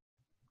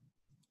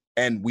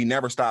 And we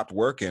never stopped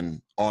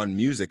working on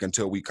music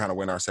until we kind of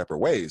went our separate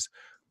ways.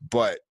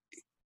 But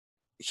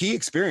he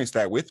experienced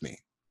that with me.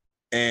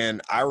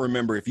 And I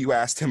remember, if you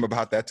asked him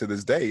about that to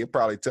this day, he'd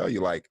probably tell you,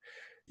 like,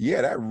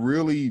 yeah,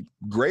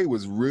 Gray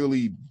was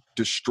really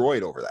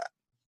destroyed over that.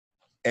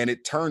 And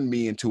it turned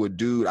me into a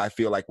dude, I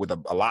feel like, with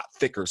a lot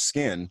thicker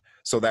skin,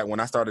 so that when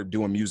I started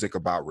doing music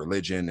about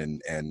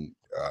religion and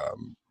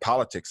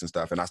politics and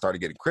stuff, and I started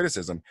getting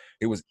criticism,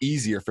 it was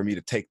easier for me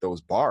to take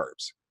those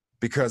barbs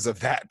because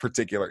of that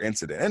particular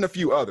incident, and a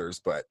few others.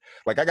 But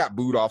like, I got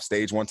booed off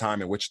stage one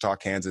time in Wichita,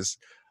 Kansas.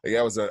 Like,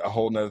 that was a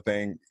whole nother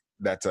thing.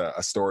 That's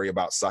a story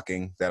about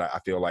sucking that I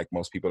feel like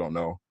most people don't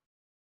know.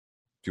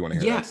 If you want to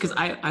hear that. Yeah, because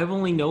I've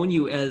only known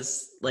you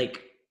as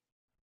like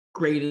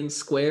Greydon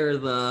Square,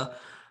 the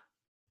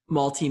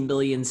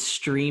multi-million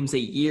streams a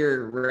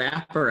year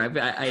rapper.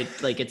 I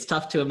like, it's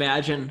tough to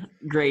imagine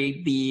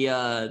Gray,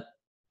 the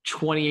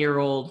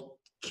 20-year-old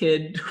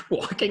kid,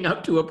 walking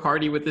up to a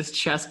party with his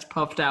chest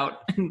puffed out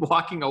and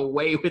walking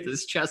away with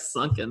his chest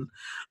sunken.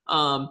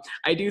 I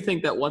do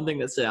think that one thing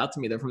that stood out to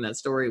me though from that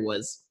story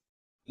was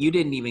you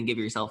didn't even give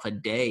yourself a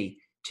day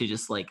to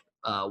just like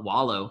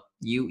wallow.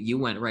 You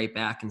went right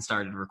back and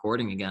started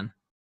recording again.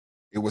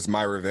 It was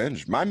my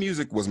revenge. My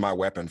music was my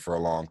weapon for a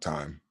long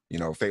time.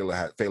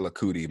 Fela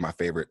Kuti, my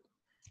favorite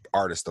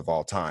artist of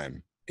all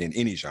time in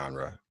any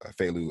genre,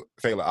 Fela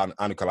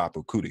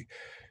Anikulapo Kuti.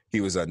 He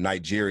was a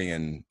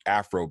Nigerian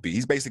Afrobeat.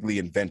 He's basically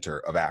inventor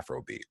of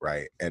Afrobeat,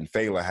 right? And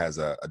Fela has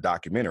a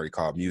documentary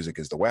called Music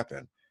is the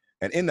Weapon.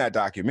 And in that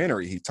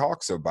documentary, he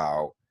talks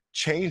about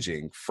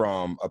changing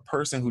from a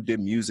person who did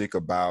music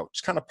about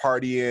just kind of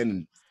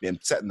partying and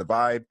setting the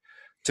vibe,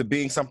 to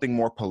being something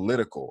more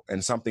political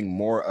and something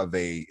more of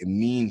a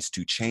means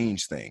to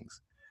change things.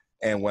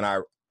 And when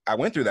I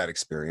went through that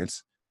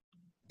experience,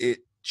 it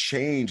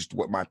changed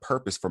what my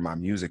purpose for my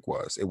music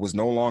was. It was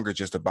no longer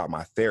just about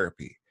my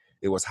therapy.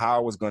 It was how I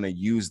was going to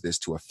use this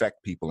to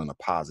affect people in a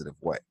positive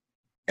way.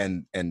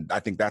 And I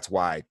think that's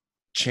why I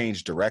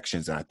changed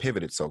directions and I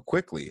pivoted so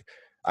quickly.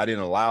 I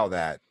didn't allow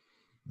that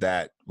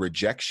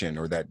rejection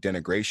or that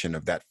denigration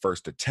of that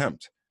first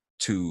attempt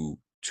to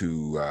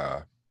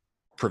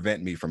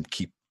prevent me from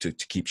keep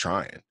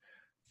trying,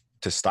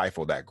 to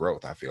stifle that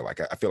growth. I feel like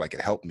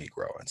it helped me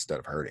grow instead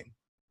of hurting.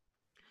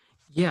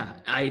 Yeah,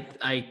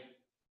 I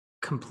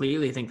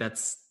completely think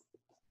that's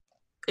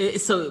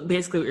So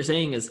basically, what you're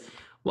saying is,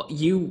 well,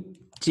 you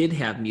did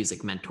have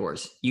music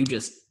mentors. You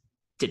just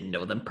didn't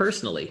know them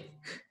personally.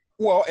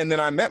 Well, and then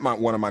I met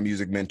one of my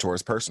music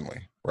mentors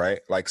personally, right?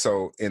 Like,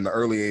 so in the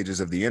early ages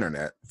of the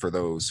internet, for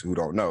those who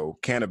don't know,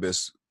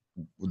 Cannabis,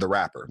 the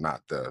rapper,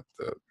 not the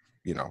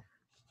you know.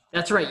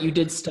 That's right. You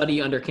did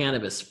study under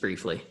cannabis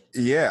briefly.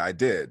 Yeah, I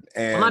did.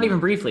 Well, not And even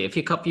briefly.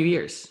 A couple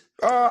years.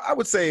 I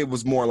would say it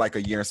was more like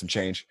a year and some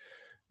change,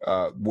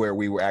 where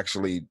we were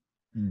actually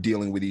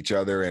dealing with each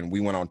other, and we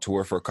went on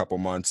tour for a couple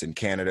months in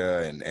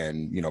Canada,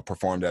 and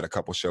performed at a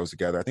couple shows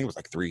together. I think it was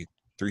like three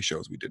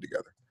shows we did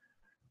together.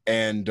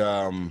 And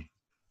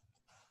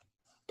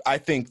I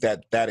think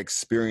that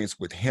experience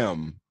with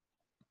him,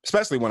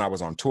 especially when I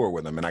was on tour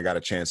with him and I got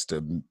a chance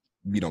to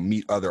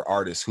meet other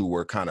artists who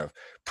were kind of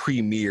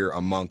premier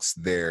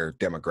amongst their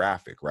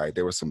demographic, right?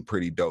 There were some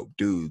pretty dope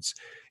dudes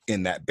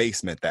in that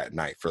basement that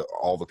night for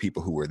all the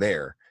people who were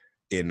there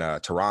in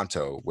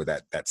Toronto where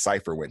that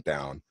cipher went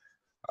down.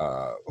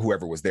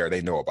 Whoever was there,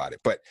 they know about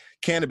it. But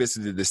Cannabis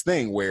did this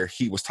thing where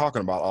he was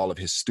talking about all of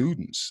his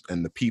students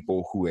and the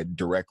people who had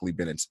directly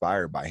been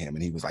inspired by him.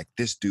 And he was like,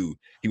 this dude,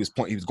 he was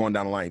going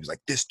down the line. He was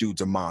like, this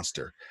dude's a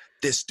monster.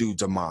 This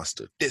dude's a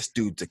monster. This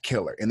dude's a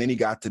killer. And then he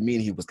got to me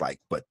and he was like,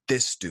 but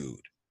this dude.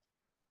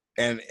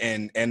 And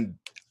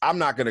I'm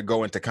not going to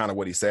go into kind of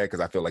what he said, because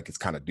I feel like it's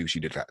kind of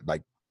douchey to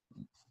like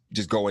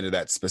just go into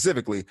that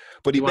specifically,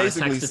 but you want to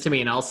text it to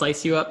me and I'll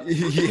slice you up?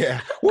 Yeah.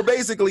 Well,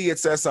 basically it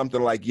says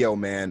something like, yo,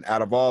 man,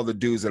 out of all the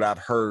dudes that I've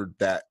heard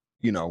that,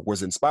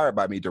 was inspired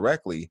by me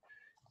directly,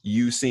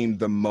 you seem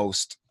the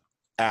most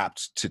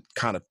apt to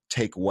kind of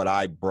take what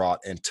I brought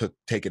and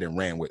take it and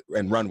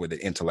run with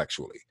it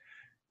intellectually.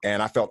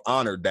 And I felt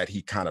honored that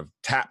he kind of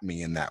tapped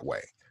me in that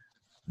way,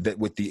 that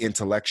with the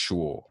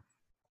intellectual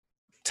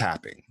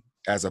tapping,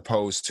 as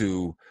opposed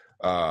to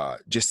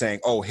just saying,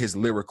 oh, his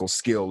lyrical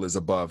skill is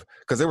above,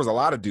 because there was a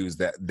lot of dudes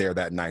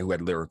that night who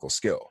had lyrical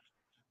skill.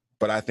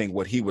 But I think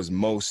what he was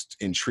most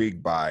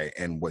intrigued by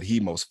and what he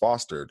most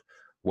fostered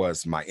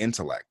was my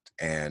intellect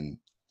and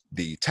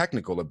the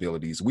technical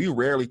abilities. We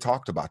rarely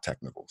talked about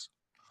technicals.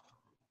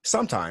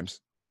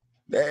 Sometimes,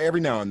 every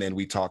now and then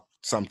we talked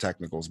some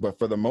technicals, but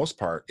for the most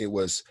part, it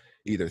was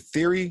either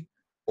theory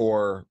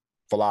or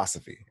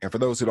philosophy. And for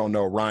those who don't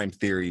know, rhyme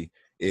theory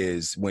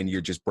is when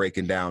you're just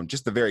breaking down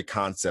just the very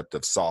concept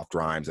of soft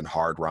rhymes and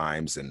hard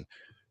rhymes and,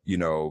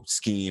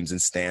 schemes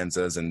and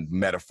stanzas and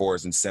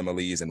metaphors and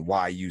similes and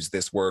why use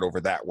this word over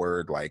that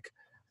word. Like,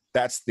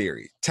 that's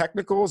theory.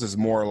 Technicals is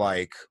more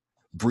like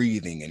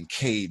breathing and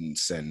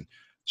cadence and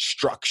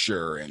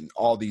structure and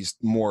all these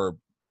more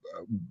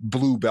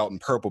blue belt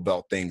and purple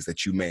belt things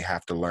that you may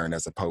have to learn,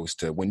 as opposed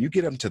to when you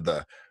get into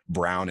the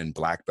brown and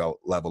black belt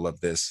level of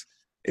this,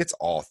 it's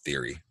all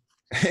theory.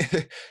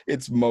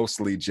 It's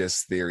mostly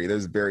just theory.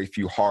 There's very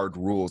few hard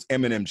rules.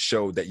 Eminem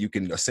showed that you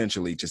can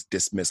essentially just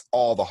dismiss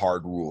all the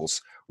hard rules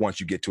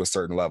once you get to a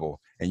certain level,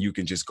 and you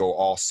can just go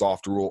all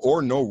soft rule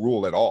or no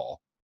rule at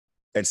all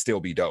and still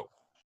be dope.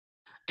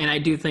 And I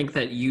do think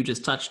that you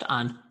just touched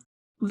on,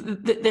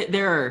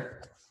 there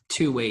are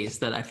two ways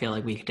that I feel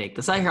like we could take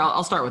this.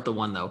 I'll start with the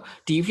one, though.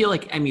 Do you feel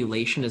like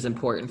emulation is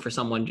important for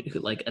someone who,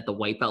 like, at the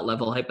white belt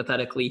level,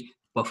 hypothetically,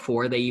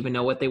 before they even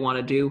know what they want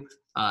to do?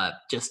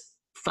 Just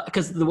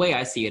because the way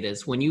I see it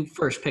is, when you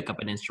first pick up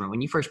an instrument,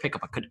 when you first pick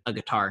up a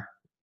guitar,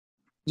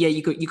 yeah,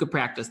 you could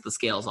practice the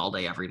scales all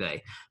day, every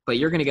day, but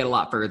you're going to get a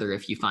lot further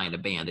if you find a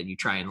band and you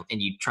try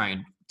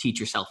and teach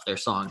yourself their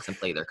songs and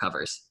play their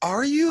covers.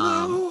 Are you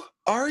though?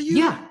 Are you?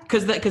 Yeah,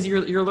 because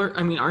you're learning.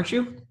 I mean, aren't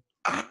you?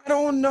 I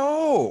don't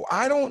know.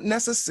 I don't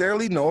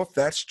necessarily know if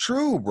that's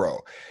true, bro.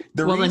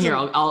 Then here,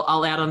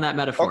 I'll add on that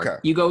metaphor. Okay.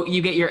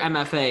 You get your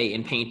MFA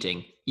in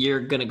painting.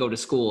 You're gonna go to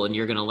school and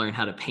you're gonna learn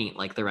how to paint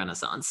like the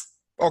Renaissance.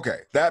 Okay,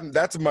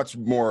 that's much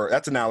more.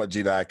 That's an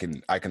analogy that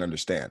I can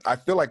understand. I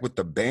feel like with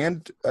the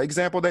band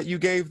example that you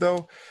gave,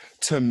 though,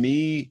 to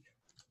me,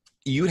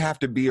 you'd have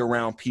to be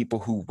around people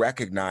who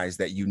recognize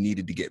that you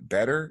needed to get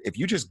better. If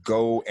you just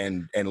go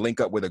and link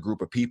up with a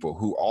group of people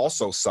who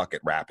also suck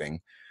at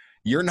rapping,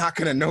 you're not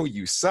going to know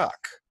you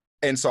suck.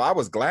 And so I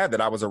was glad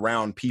that I was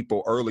around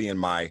people early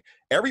in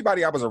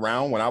everybody I was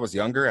around when I was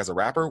younger as a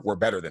rapper were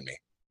better than me.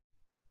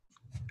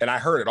 And I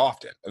heard it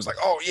often. It was like,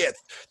 oh yeah,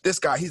 this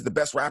guy, he's the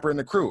best rapper in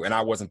the crew. And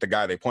I wasn't the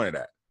guy they pointed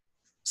at.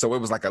 So it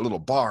was like a little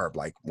barb,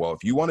 like, well,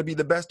 if you want to be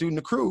the best dude in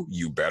the crew,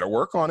 you better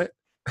work on it.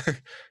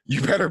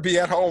 You better be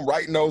at home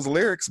writing those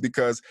lyrics,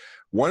 because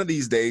one of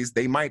these days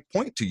they might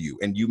point to you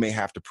and you may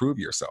have to prove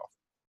yourself.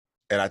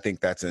 And I think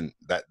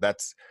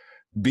that's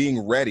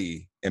being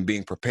ready and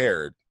being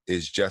prepared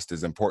is just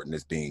as important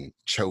as being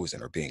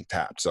chosen or being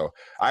tapped. So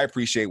I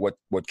appreciate what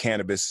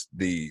Cannabis,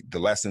 the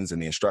lessons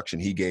and the instruction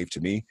he gave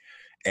to me.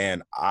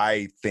 And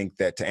I think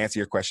that, to answer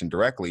your question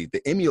directly,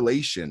 the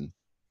emulation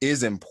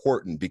is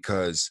important,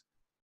 because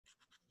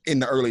in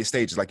the early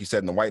stages, like you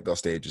said, in the white belt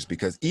stages,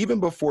 because even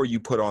before you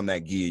put on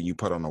that gi and you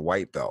put on a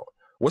white belt,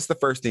 what's the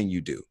first thing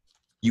you do?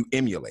 You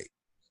emulate.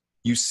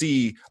 You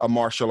see a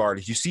martial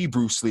artist, you see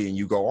Bruce Lee, and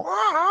you go,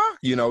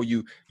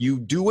 you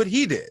do what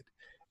he did.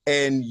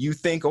 And you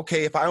think,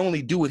 okay, if I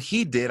only do what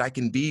he did, I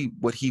can be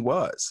what he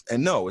was.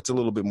 And no, it's a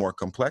little bit more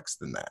complex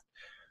than that.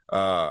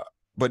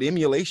 But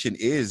emulation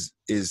is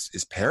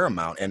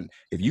paramount. And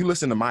if you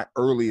listen to my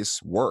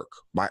earliest work,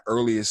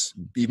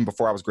 even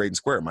before I was Greydon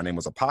Square, my name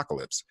was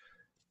Apocalypse.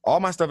 All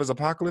my stuff is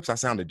Apocalypse. I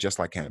sounded just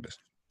like Cannabis.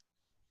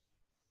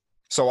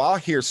 So I'll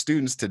hear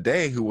students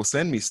today who will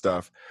send me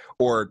stuff,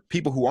 or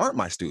people who aren't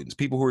my students,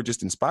 people who are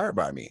just inspired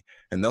by me,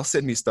 and they'll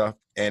send me stuff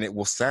and it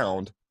will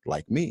sound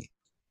like me.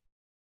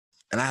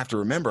 And I have to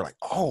remember, like,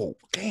 oh,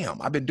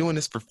 damn, I've been doing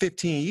this for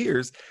 15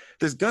 years.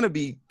 There's going to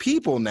be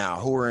people now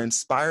who are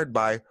inspired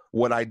by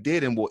what I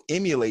did and will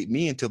emulate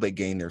me until they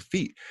gain their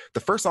feet.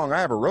 The first song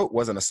I ever wrote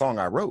wasn't a song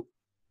I wrote.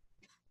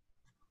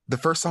 The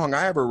first song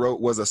I ever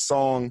wrote was a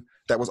song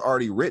that was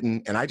already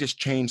written, and I just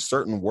changed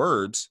certain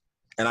words.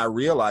 And I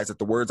realized that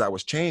the words I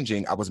was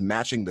changing, I was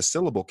matching the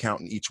syllable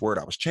count in each word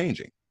I was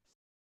changing.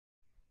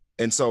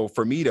 And so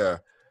for me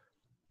to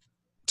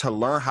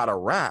learn how to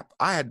rap,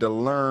 I had to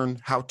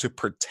learn how to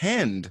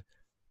pretend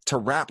to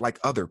rap like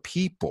other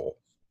people.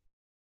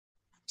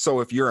 So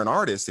if you're an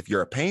artist, if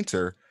you're a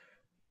painter,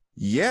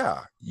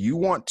 yeah, you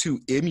want to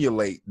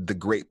emulate the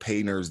great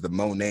painters, the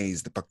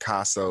Monets, the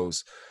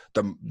Picassos,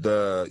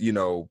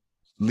 the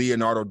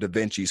Leonardo da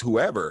Vinci's,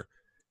 whoever.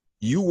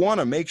 You want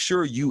to make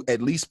sure you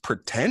at least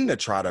pretend to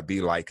try to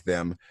be like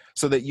them,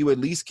 so that you at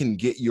least can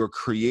get your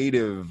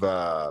creative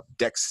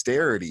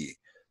dexterity,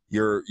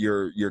 your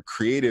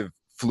creative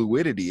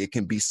fluidity. It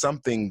can be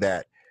something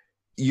that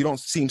you don't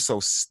seem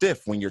so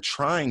stiff when you're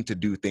trying to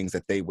do things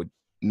that they would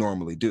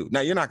normally do.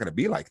 Now, you're not going to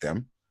be like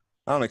them.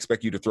 I don't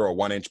expect you to throw a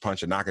 1-inch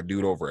punch and knock a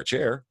dude over a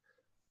chair,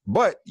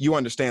 but you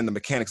understand the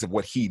mechanics of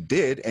what he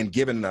did, and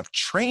given enough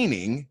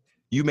training,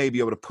 you may be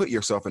able to put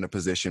yourself in a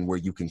position where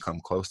you can come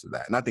close to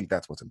that. And I think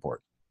that's what's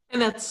important.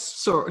 And that's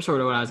sort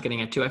of what I was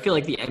getting at too. I feel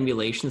like the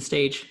emulation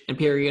stage and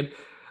period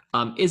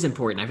is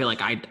important. I feel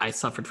like I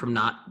suffered from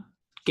not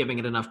giving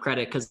it enough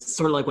credit, because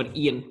sort of like what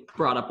Ian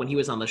brought up when he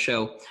was on the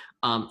show.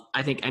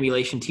 I think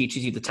emulation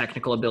teaches you the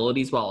technical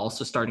abilities while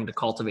also starting to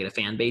cultivate a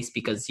fan base,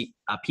 because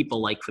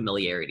people like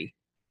familiarity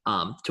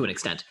to an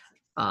extent,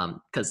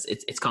 because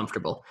it's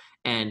comfortable.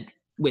 And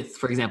with,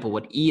 for example,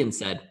 what Ian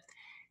said,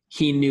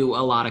 he knew a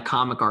lot of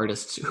comic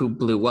artists who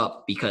blew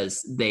up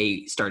because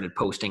they started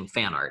posting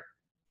fan art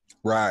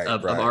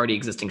of already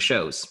existing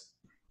shows.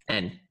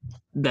 And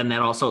then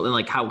that also,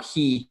 like, how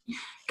he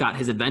got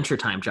his Adventure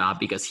Time job,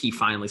 because he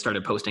finally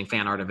started posting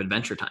fan art of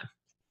Adventure Time.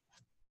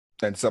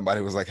 And somebody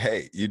was like,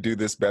 hey, you do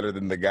this better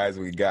than the guys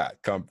we got.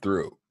 Come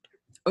through.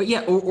 Oh,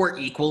 yeah, or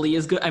equally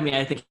as good. I mean,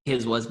 I think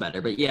his was better,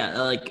 but yeah,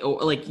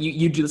 like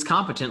you do this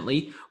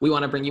competently, we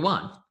want to bring you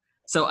on.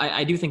 So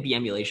I do think the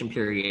emulation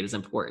period is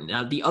important.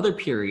 Now, the other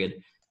period,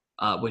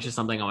 which is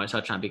something I want to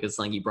touch on because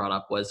Langy brought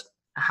up, was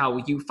how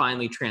you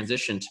finally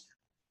transitioned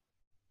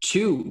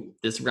to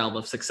this realm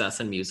of success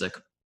in music.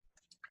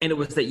 And it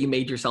was that you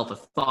made yourself a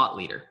thought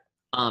leader.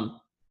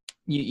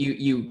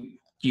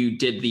 You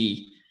did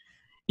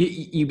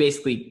you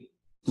basically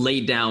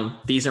laid down,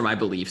 these are my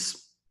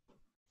beliefs.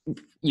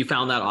 You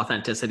found that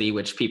authenticity,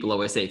 which people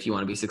always say, if you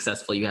want to be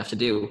successful, you have to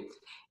do.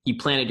 You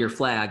planted your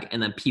flag,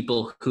 and then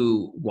people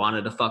who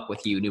wanted to fuck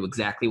with you knew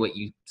exactly what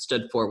you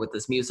stood for with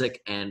this music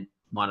and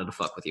wanted to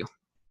fuck with you.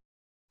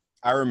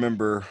 I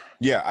remember,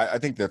 I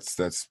think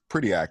that's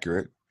pretty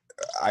accurate.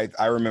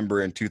 I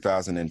remember in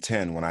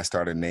 2010 when I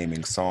started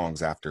naming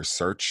songs after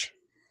search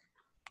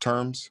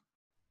terms.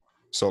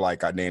 So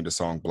like I named a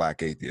song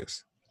Black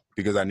Atheist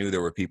because I knew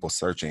there were people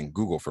searching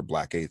Google for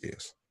Black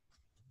Atheist.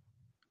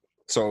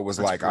 So it was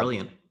that's like,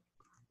 brilliant.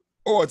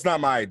 It's not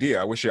my idea.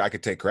 I wish I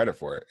could take credit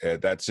for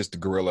it. That's just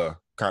guerrilla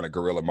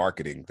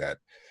marketing that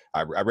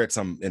I read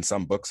in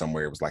some book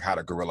somewhere. It was like how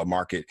to guerrilla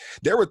market.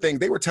 There were things,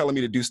 they were telling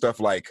me to do stuff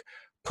like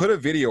put a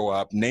video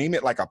up, name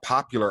it like a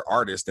popular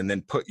artist, and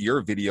then put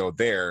your video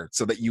there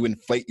so that you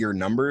inflate your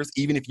numbers.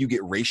 Even if you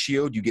get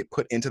ratioed, you get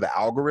put into the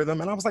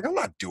algorithm. And I was like, I'm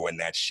not doing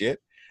that shit.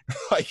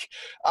 Like,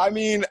 I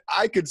mean,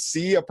 I could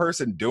see a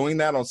person doing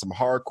that on some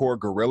hardcore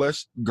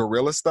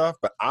guerrilla stuff,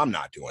 but I'm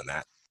not doing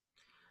that.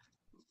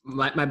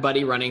 My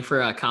buddy running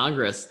for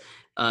Congress,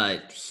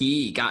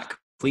 he got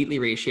completely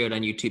ratioed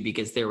on YouTube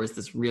because there was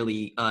this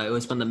really, it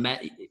was when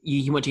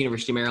he went to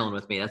University of Maryland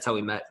with me. That's how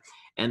we met.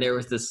 And there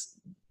was this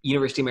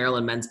University of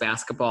Maryland men's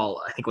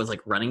basketball, I think it was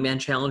like Running Man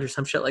Challenge or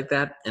some shit like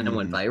that. And it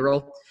went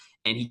viral.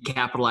 And he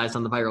capitalized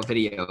on the viral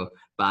video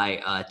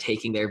by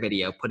taking their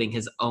video, putting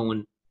his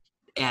own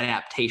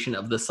adaptation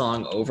of the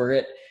song over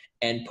it,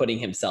 and putting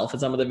himself in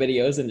some of the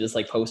videos and just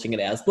like posting it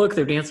as, look,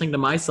 they're dancing to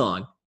my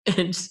song.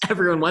 And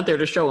everyone went there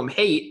to show him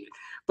hate,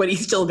 but he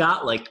still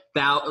got like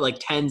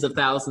tens of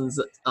thousands.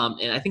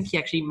 And I think he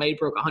actually might have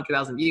broke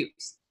 100,000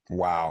 views.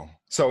 Wow.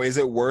 So is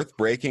it worth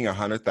breaking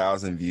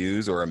 100,000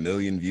 views or 1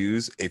 million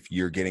views if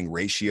you're getting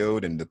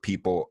ratioed and the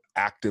people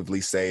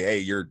actively say, hey,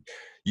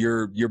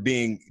 you're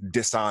being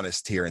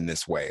dishonest here in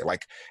this way?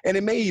 Like, and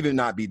it may even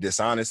not be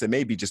dishonest. It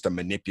may be just a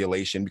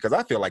manipulation, because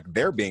I feel like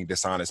they're being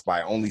dishonest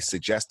by only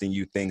suggesting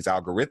you things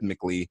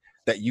algorithmically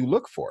that you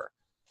look for.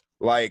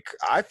 Like,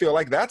 I feel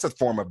like that's a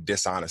form of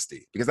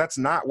dishonesty because that's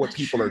not what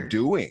people are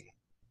doing.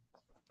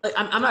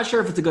 I'm not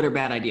sure if it's a good or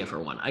bad idea for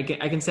one. I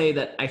can say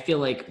that I feel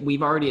like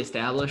we've already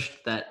established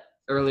that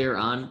earlier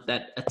on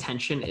that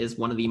attention is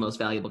one of the most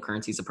valuable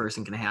currencies a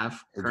person can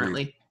have Agreed.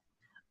 currently.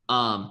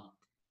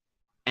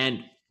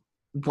 And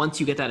once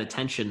you get that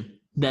attention,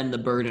 then the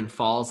burden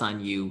falls on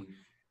you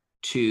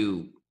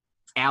to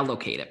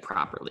allocate it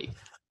properly.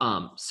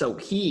 So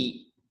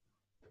he's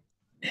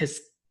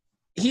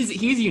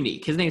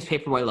unique. His name's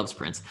Paperboy Loves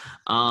Prince.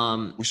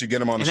 We should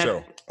get him on the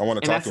show. I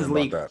want to talk to him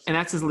about that. And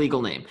that's his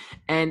legal name.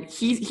 And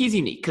he's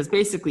unique because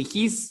basically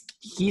he's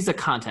a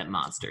content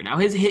monster. Now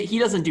he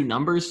doesn't do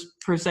numbers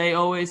per se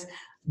always,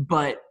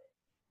 but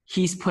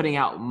he's putting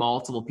out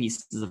multiple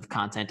pieces of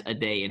content a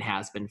day and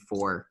has been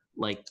for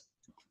like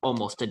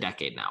almost a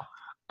decade now.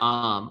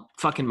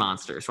 Fucking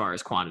monster as far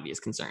as quantity is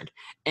concerned.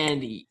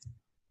 And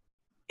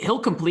he'll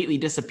completely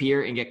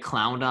disappear and get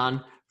clowned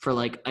on for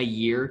like a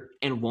year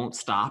and won't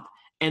stop.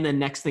 And then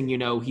next thing you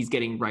know, he's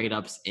getting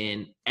write-ups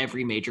in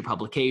every major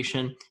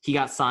publication. He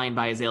got signed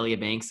by Azalea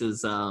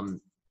Banks's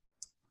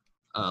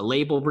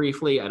label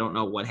briefly. I don't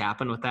know what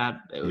happened with that.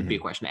 It would be a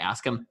question to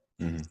ask him.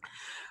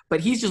 But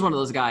he's just one of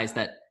those guys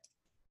that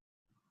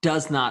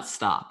does not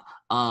stop.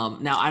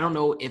 Now, I don't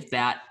know if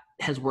that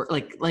has worked.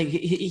 Like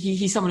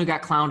he's someone who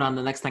got clowned on.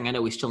 The next thing I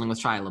know, he's chilling with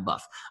Shia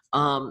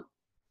LaBeouf.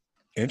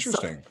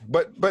 Interesting.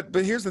 But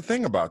here's the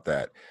thing about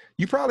that.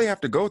 You probably have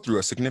to go through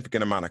a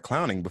significant amount of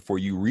clowning before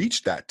you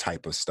reach that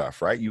type of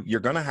stuff, right? You're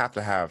going to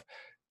have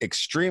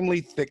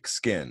extremely thick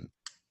skin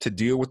to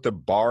deal with the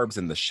barbs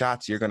and the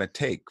shots you're going to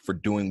take for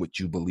doing what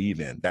you believe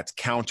in. That's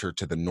counter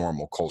to the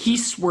normal culture. He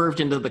swerved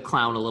into the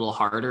clown a little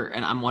harder,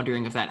 and I'm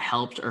wondering if that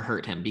helped or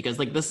hurt him, because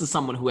like this is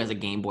someone who has a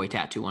Game Boy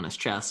tattoo on his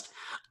chest.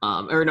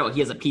 Or no, he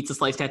has a pizza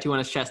slice tattoo on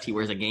his chest. He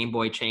wears a Game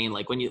Boy chain.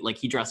 Like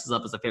he dresses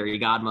up as a fairy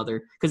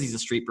godmother because he's a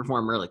street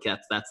performer. Like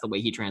that's the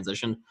way he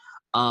transitioned.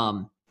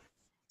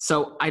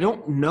 So I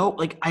don't know.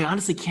 Like I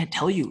honestly can't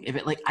tell you if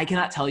it. Like I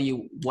cannot tell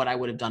you what I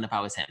would have done if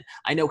I was him.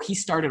 I know he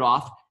started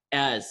off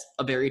as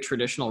a very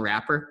traditional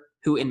rapper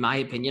who, in my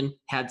opinion,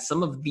 had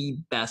some of the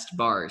best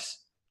bars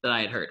that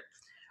I had heard.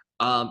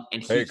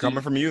 And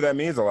coming from you, that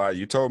means a lot.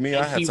 You told me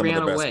I had some of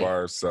the best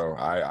bars, so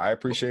I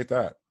appreciate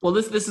that. Well,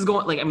 this is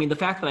going, like, I mean, the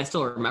fact that I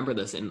still remember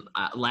this, and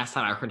last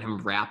time I heard him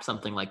rap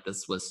something like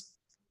this was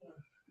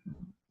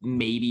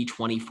maybe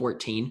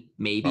 2014,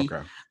 maybe,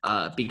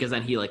 okay. Because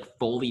then he like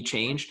fully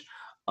changed.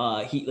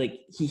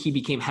 He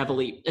became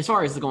heavily, as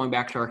far as going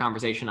back to our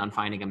conversation on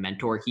finding a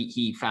mentor,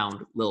 he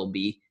found Lil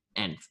B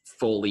and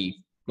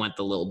fully went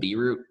the Lil B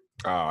route.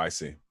 Oh, I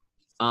see.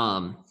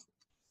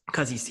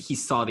 Because he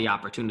saw the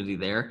opportunity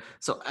there.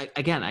 So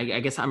I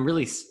guess I'm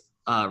really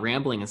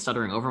rambling and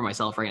stuttering over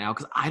myself right now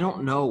because I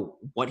don't know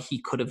what he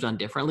could have done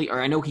differently,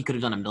 or I know he could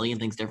have done a million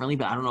things differently,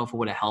 but I don't know if it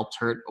would have helped,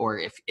 hurt, or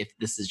if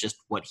this is just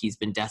what he's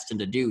been destined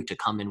to do, to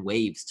come in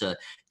waves, to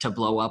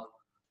blow up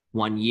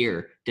 1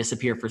 year,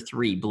 disappear for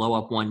 3, blow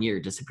up 1 year,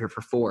 disappear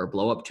for 4,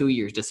 blow up 2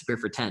 years, disappear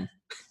for 10.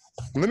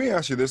 Let me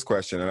ask you this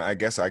question, and I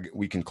guess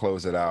we can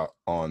close it out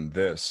on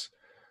this.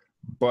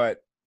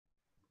 But,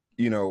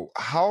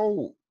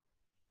 how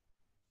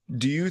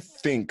do you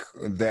think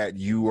that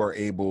you are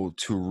able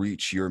to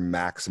reach your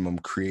maximum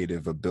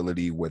creative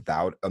ability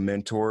without a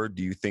mentor?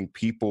 Do you think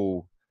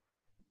people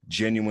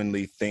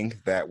genuinely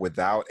think that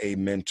without a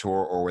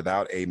mentor or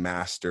without a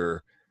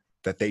master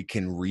that they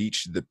can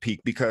reach the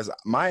peak? Because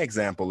my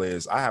example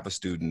is I have a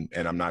student,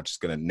 and I'm not just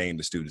going to name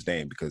the student's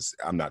name because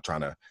I'm not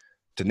trying to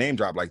name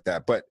drop like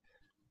that, but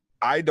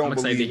I'm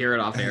excited to hear it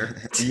off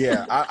air.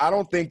 Yeah, I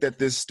don't think that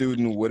this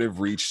student would have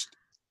reached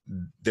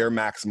their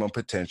maximum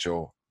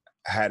potential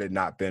had it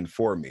not been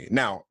for me.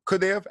 Now,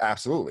 could they have?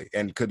 Absolutely.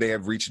 And could they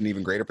have reached an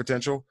even greater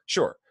potential?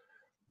 Sure.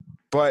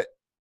 But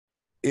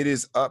it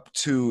is up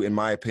to, in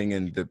my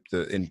opinion,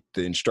 the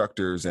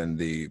instructors and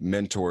the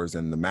mentors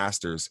and the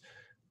masters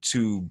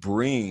to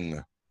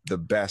bring the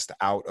best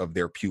out of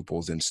their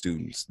pupils and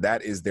students.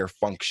 That is their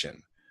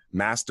function.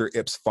 Master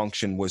Ip's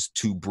function was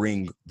to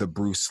bring the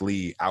Bruce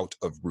Lee out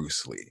of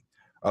Bruce Lee.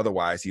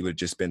 Otherwise, he would have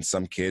just been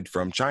some kid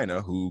from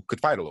China who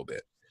could fight a little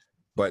bit.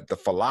 But the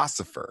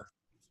philosopher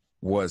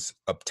was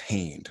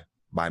obtained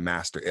by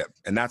Master Ip.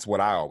 And that's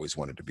what I always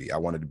wanted to be. I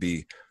wanted to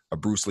be a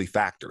Bruce Lee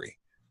factory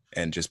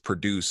and just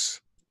produce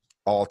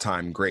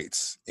all-time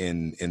greats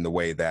in the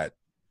way that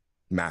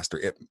Master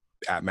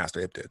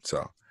Ip did.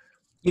 So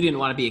you didn't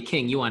want to be a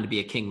king, you wanted to be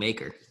a king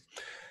maker.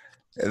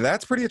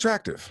 That's pretty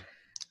attractive.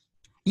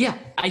 Yeah,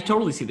 I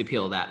totally see the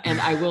appeal of that. And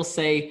I will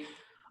say,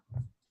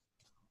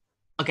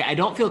 okay, I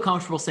don't feel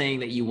comfortable saying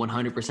that you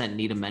 100%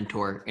 need a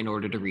mentor in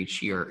order to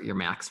reach your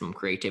maximum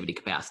creativity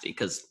capacity,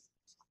 because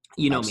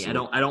you know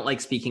Absolutely. Me, I don't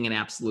like speaking in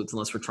absolutes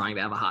unless we're trying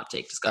to have a hot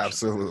take discussion.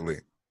 Absolutely.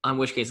 In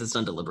which case it's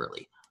done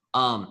deliberately.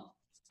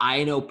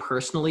 I know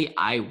personally,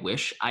 I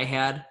wish I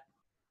had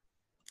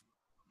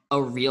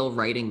a real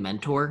writing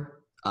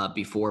mentor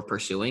before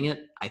pursuing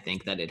it. I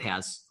think that it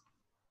has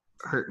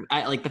hurt.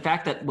 I like the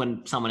fact that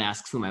when someone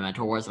asks who my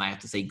mentor was and I have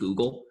to say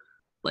Google,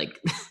 like.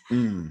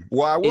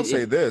 Well, I will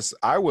say this.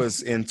 I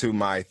was into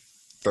my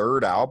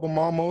 3rd album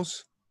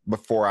almost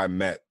before I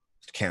met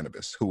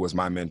Cannabis, who was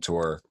my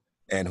mentor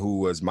and who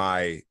was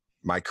my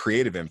my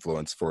creative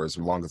influence for as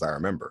long as I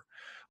remember.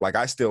 Like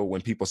I still,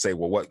 when people say,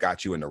 well, what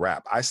got you into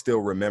rap? I still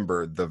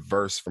remember the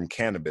verse from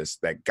Cannabis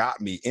that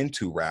got me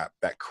into rap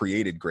that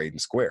created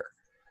Greydon Square.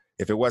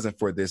 If it wasn't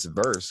for this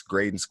verse,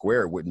 Greydon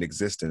Square wouldn't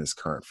exist in its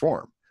current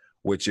form,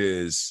 which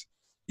is,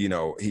 you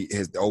know,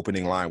 his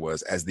opening line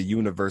was, as the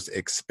universe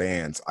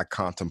expands, I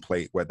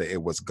contemplate whether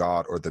it was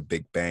God or the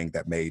Big Bang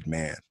that made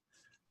man.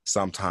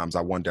 Sometimes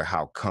I wonder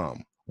how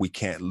come we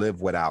can't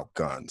live without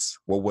guns.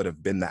 What would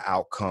have been the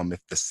outcome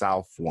if the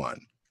South won?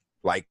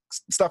 Like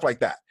stuff like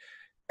that.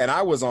 And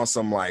I was on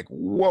some like,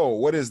 whoa,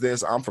 what is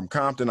this? I'm from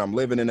Compton. I'm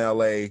living in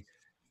LA.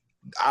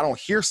 I don't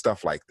hear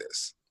stuff like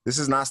this. This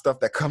is not stuff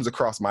that comes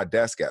across my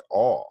desk at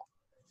all.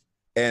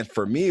 And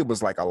for me, it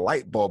was like a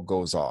light bulb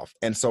goes off.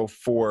 And so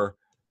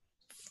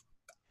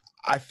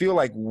I feel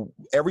like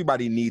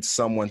everybody needs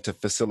someone to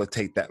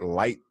facilitate that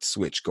light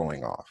switch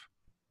going off.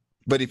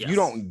 But if you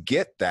don't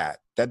get that,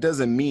 that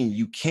doesn't mean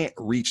you can't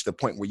reach the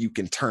point where you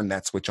can turn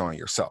that switch on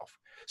yourself.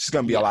 It's just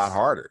going to be a lot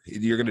harder.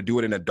 You're going to do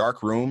it in a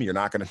dark room. You're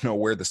not going to know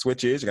where the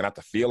switch is. You're going to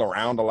have to feel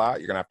around a lot.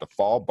 You're going to have to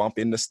fall, bump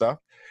into stuff.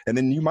 And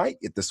then you might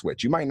get the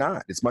switch. You might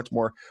not. It's much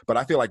more. But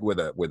I feel like with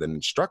an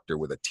instructor,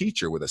 with a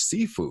teacher, with a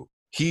Sifu,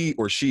 he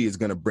or she is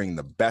going to bring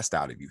the best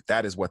out of you.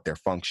 That is what their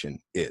function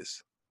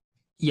is.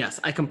 Yes,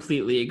 I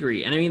completely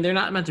agree. And I mean, they're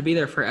not meant to be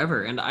there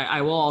forever. And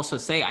I will also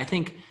say, I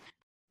think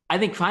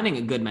finding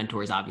a good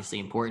mentor is obviously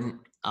important.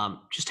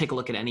 Just take a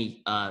look at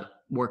any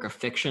work of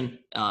fiction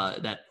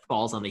that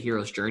falls on the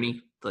hero's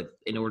journey. Like,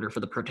 in order for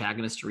the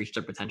protagonist to reach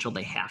their potential,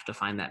 they have to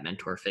find that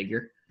mentor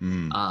figure.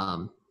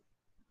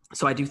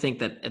 So I do think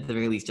that at the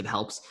very least it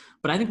helps.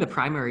 But I think the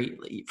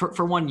primary,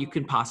 for one, you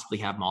could possibly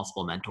have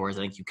multiple mentors.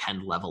 I think you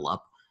can level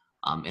up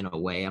in a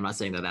way. I'm not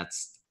saying that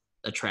that's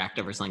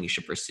attractive or something you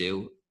should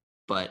pursue,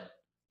 but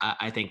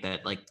I think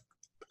that like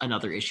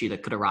another issue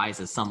that could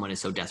arise is someone is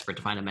so desperate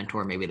to find a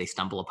mentor, maybe they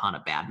stumble upon a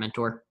bad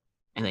mentor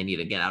and they need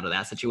to get out of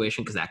that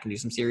situation because that can do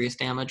some serious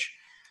damage.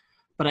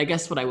 But I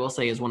guess what I will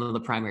say is one of the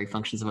primary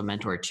functions of a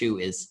mentor too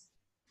is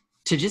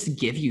to just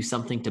give you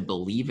something to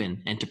believe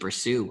in and to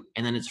pursue.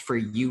 And then it's for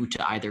you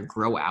to either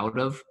grow out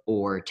of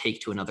or take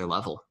to another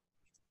level.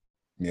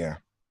 Yeah.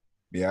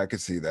 Yeah, I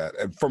could see that.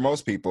 And for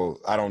most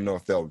people, I don't know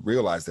if they'll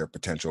realize their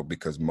potential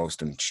because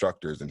most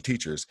instructors and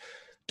teachers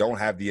don't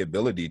have the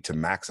ability to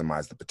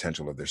maximize the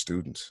potential of their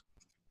students.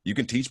 You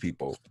can teach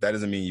people, but that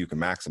doesn't mean you can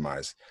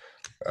maximize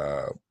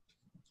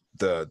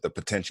the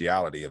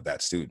potentiality of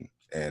that student.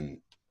 And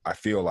I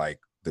feel like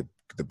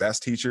the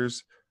best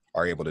teachers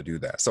are able to do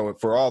that. So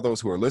for all those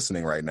who are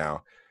listening right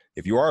now,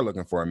 if you are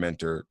looking for a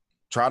mentor,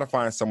 try to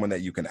find someone that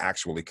you can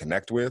actually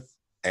connect with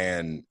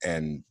and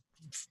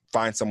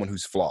find someone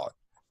who's flawed.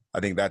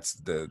 I think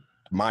that's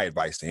my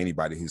advice to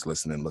anybody who's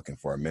listening looking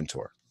for a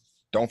mentor.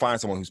 Don't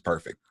find someone who's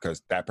perfect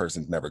because that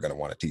person's never going to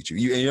want to teach you.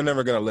 You're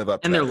never going to live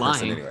up to that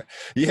person anyway.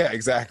 Yeah,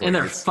 exactly. And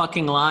they're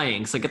fucking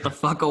lying, so get the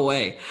fuck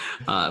away.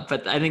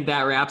 But I think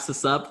that wraps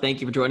us up.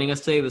 Thank you for joining us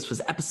today. This was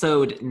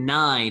episode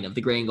 9 of the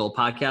Gray and Gold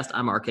podcast.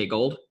 I'm RK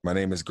Gold. My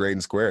name is Greydon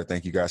Square.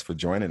 Thank you guys for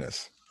joining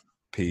us.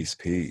 Peace,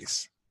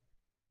 peace.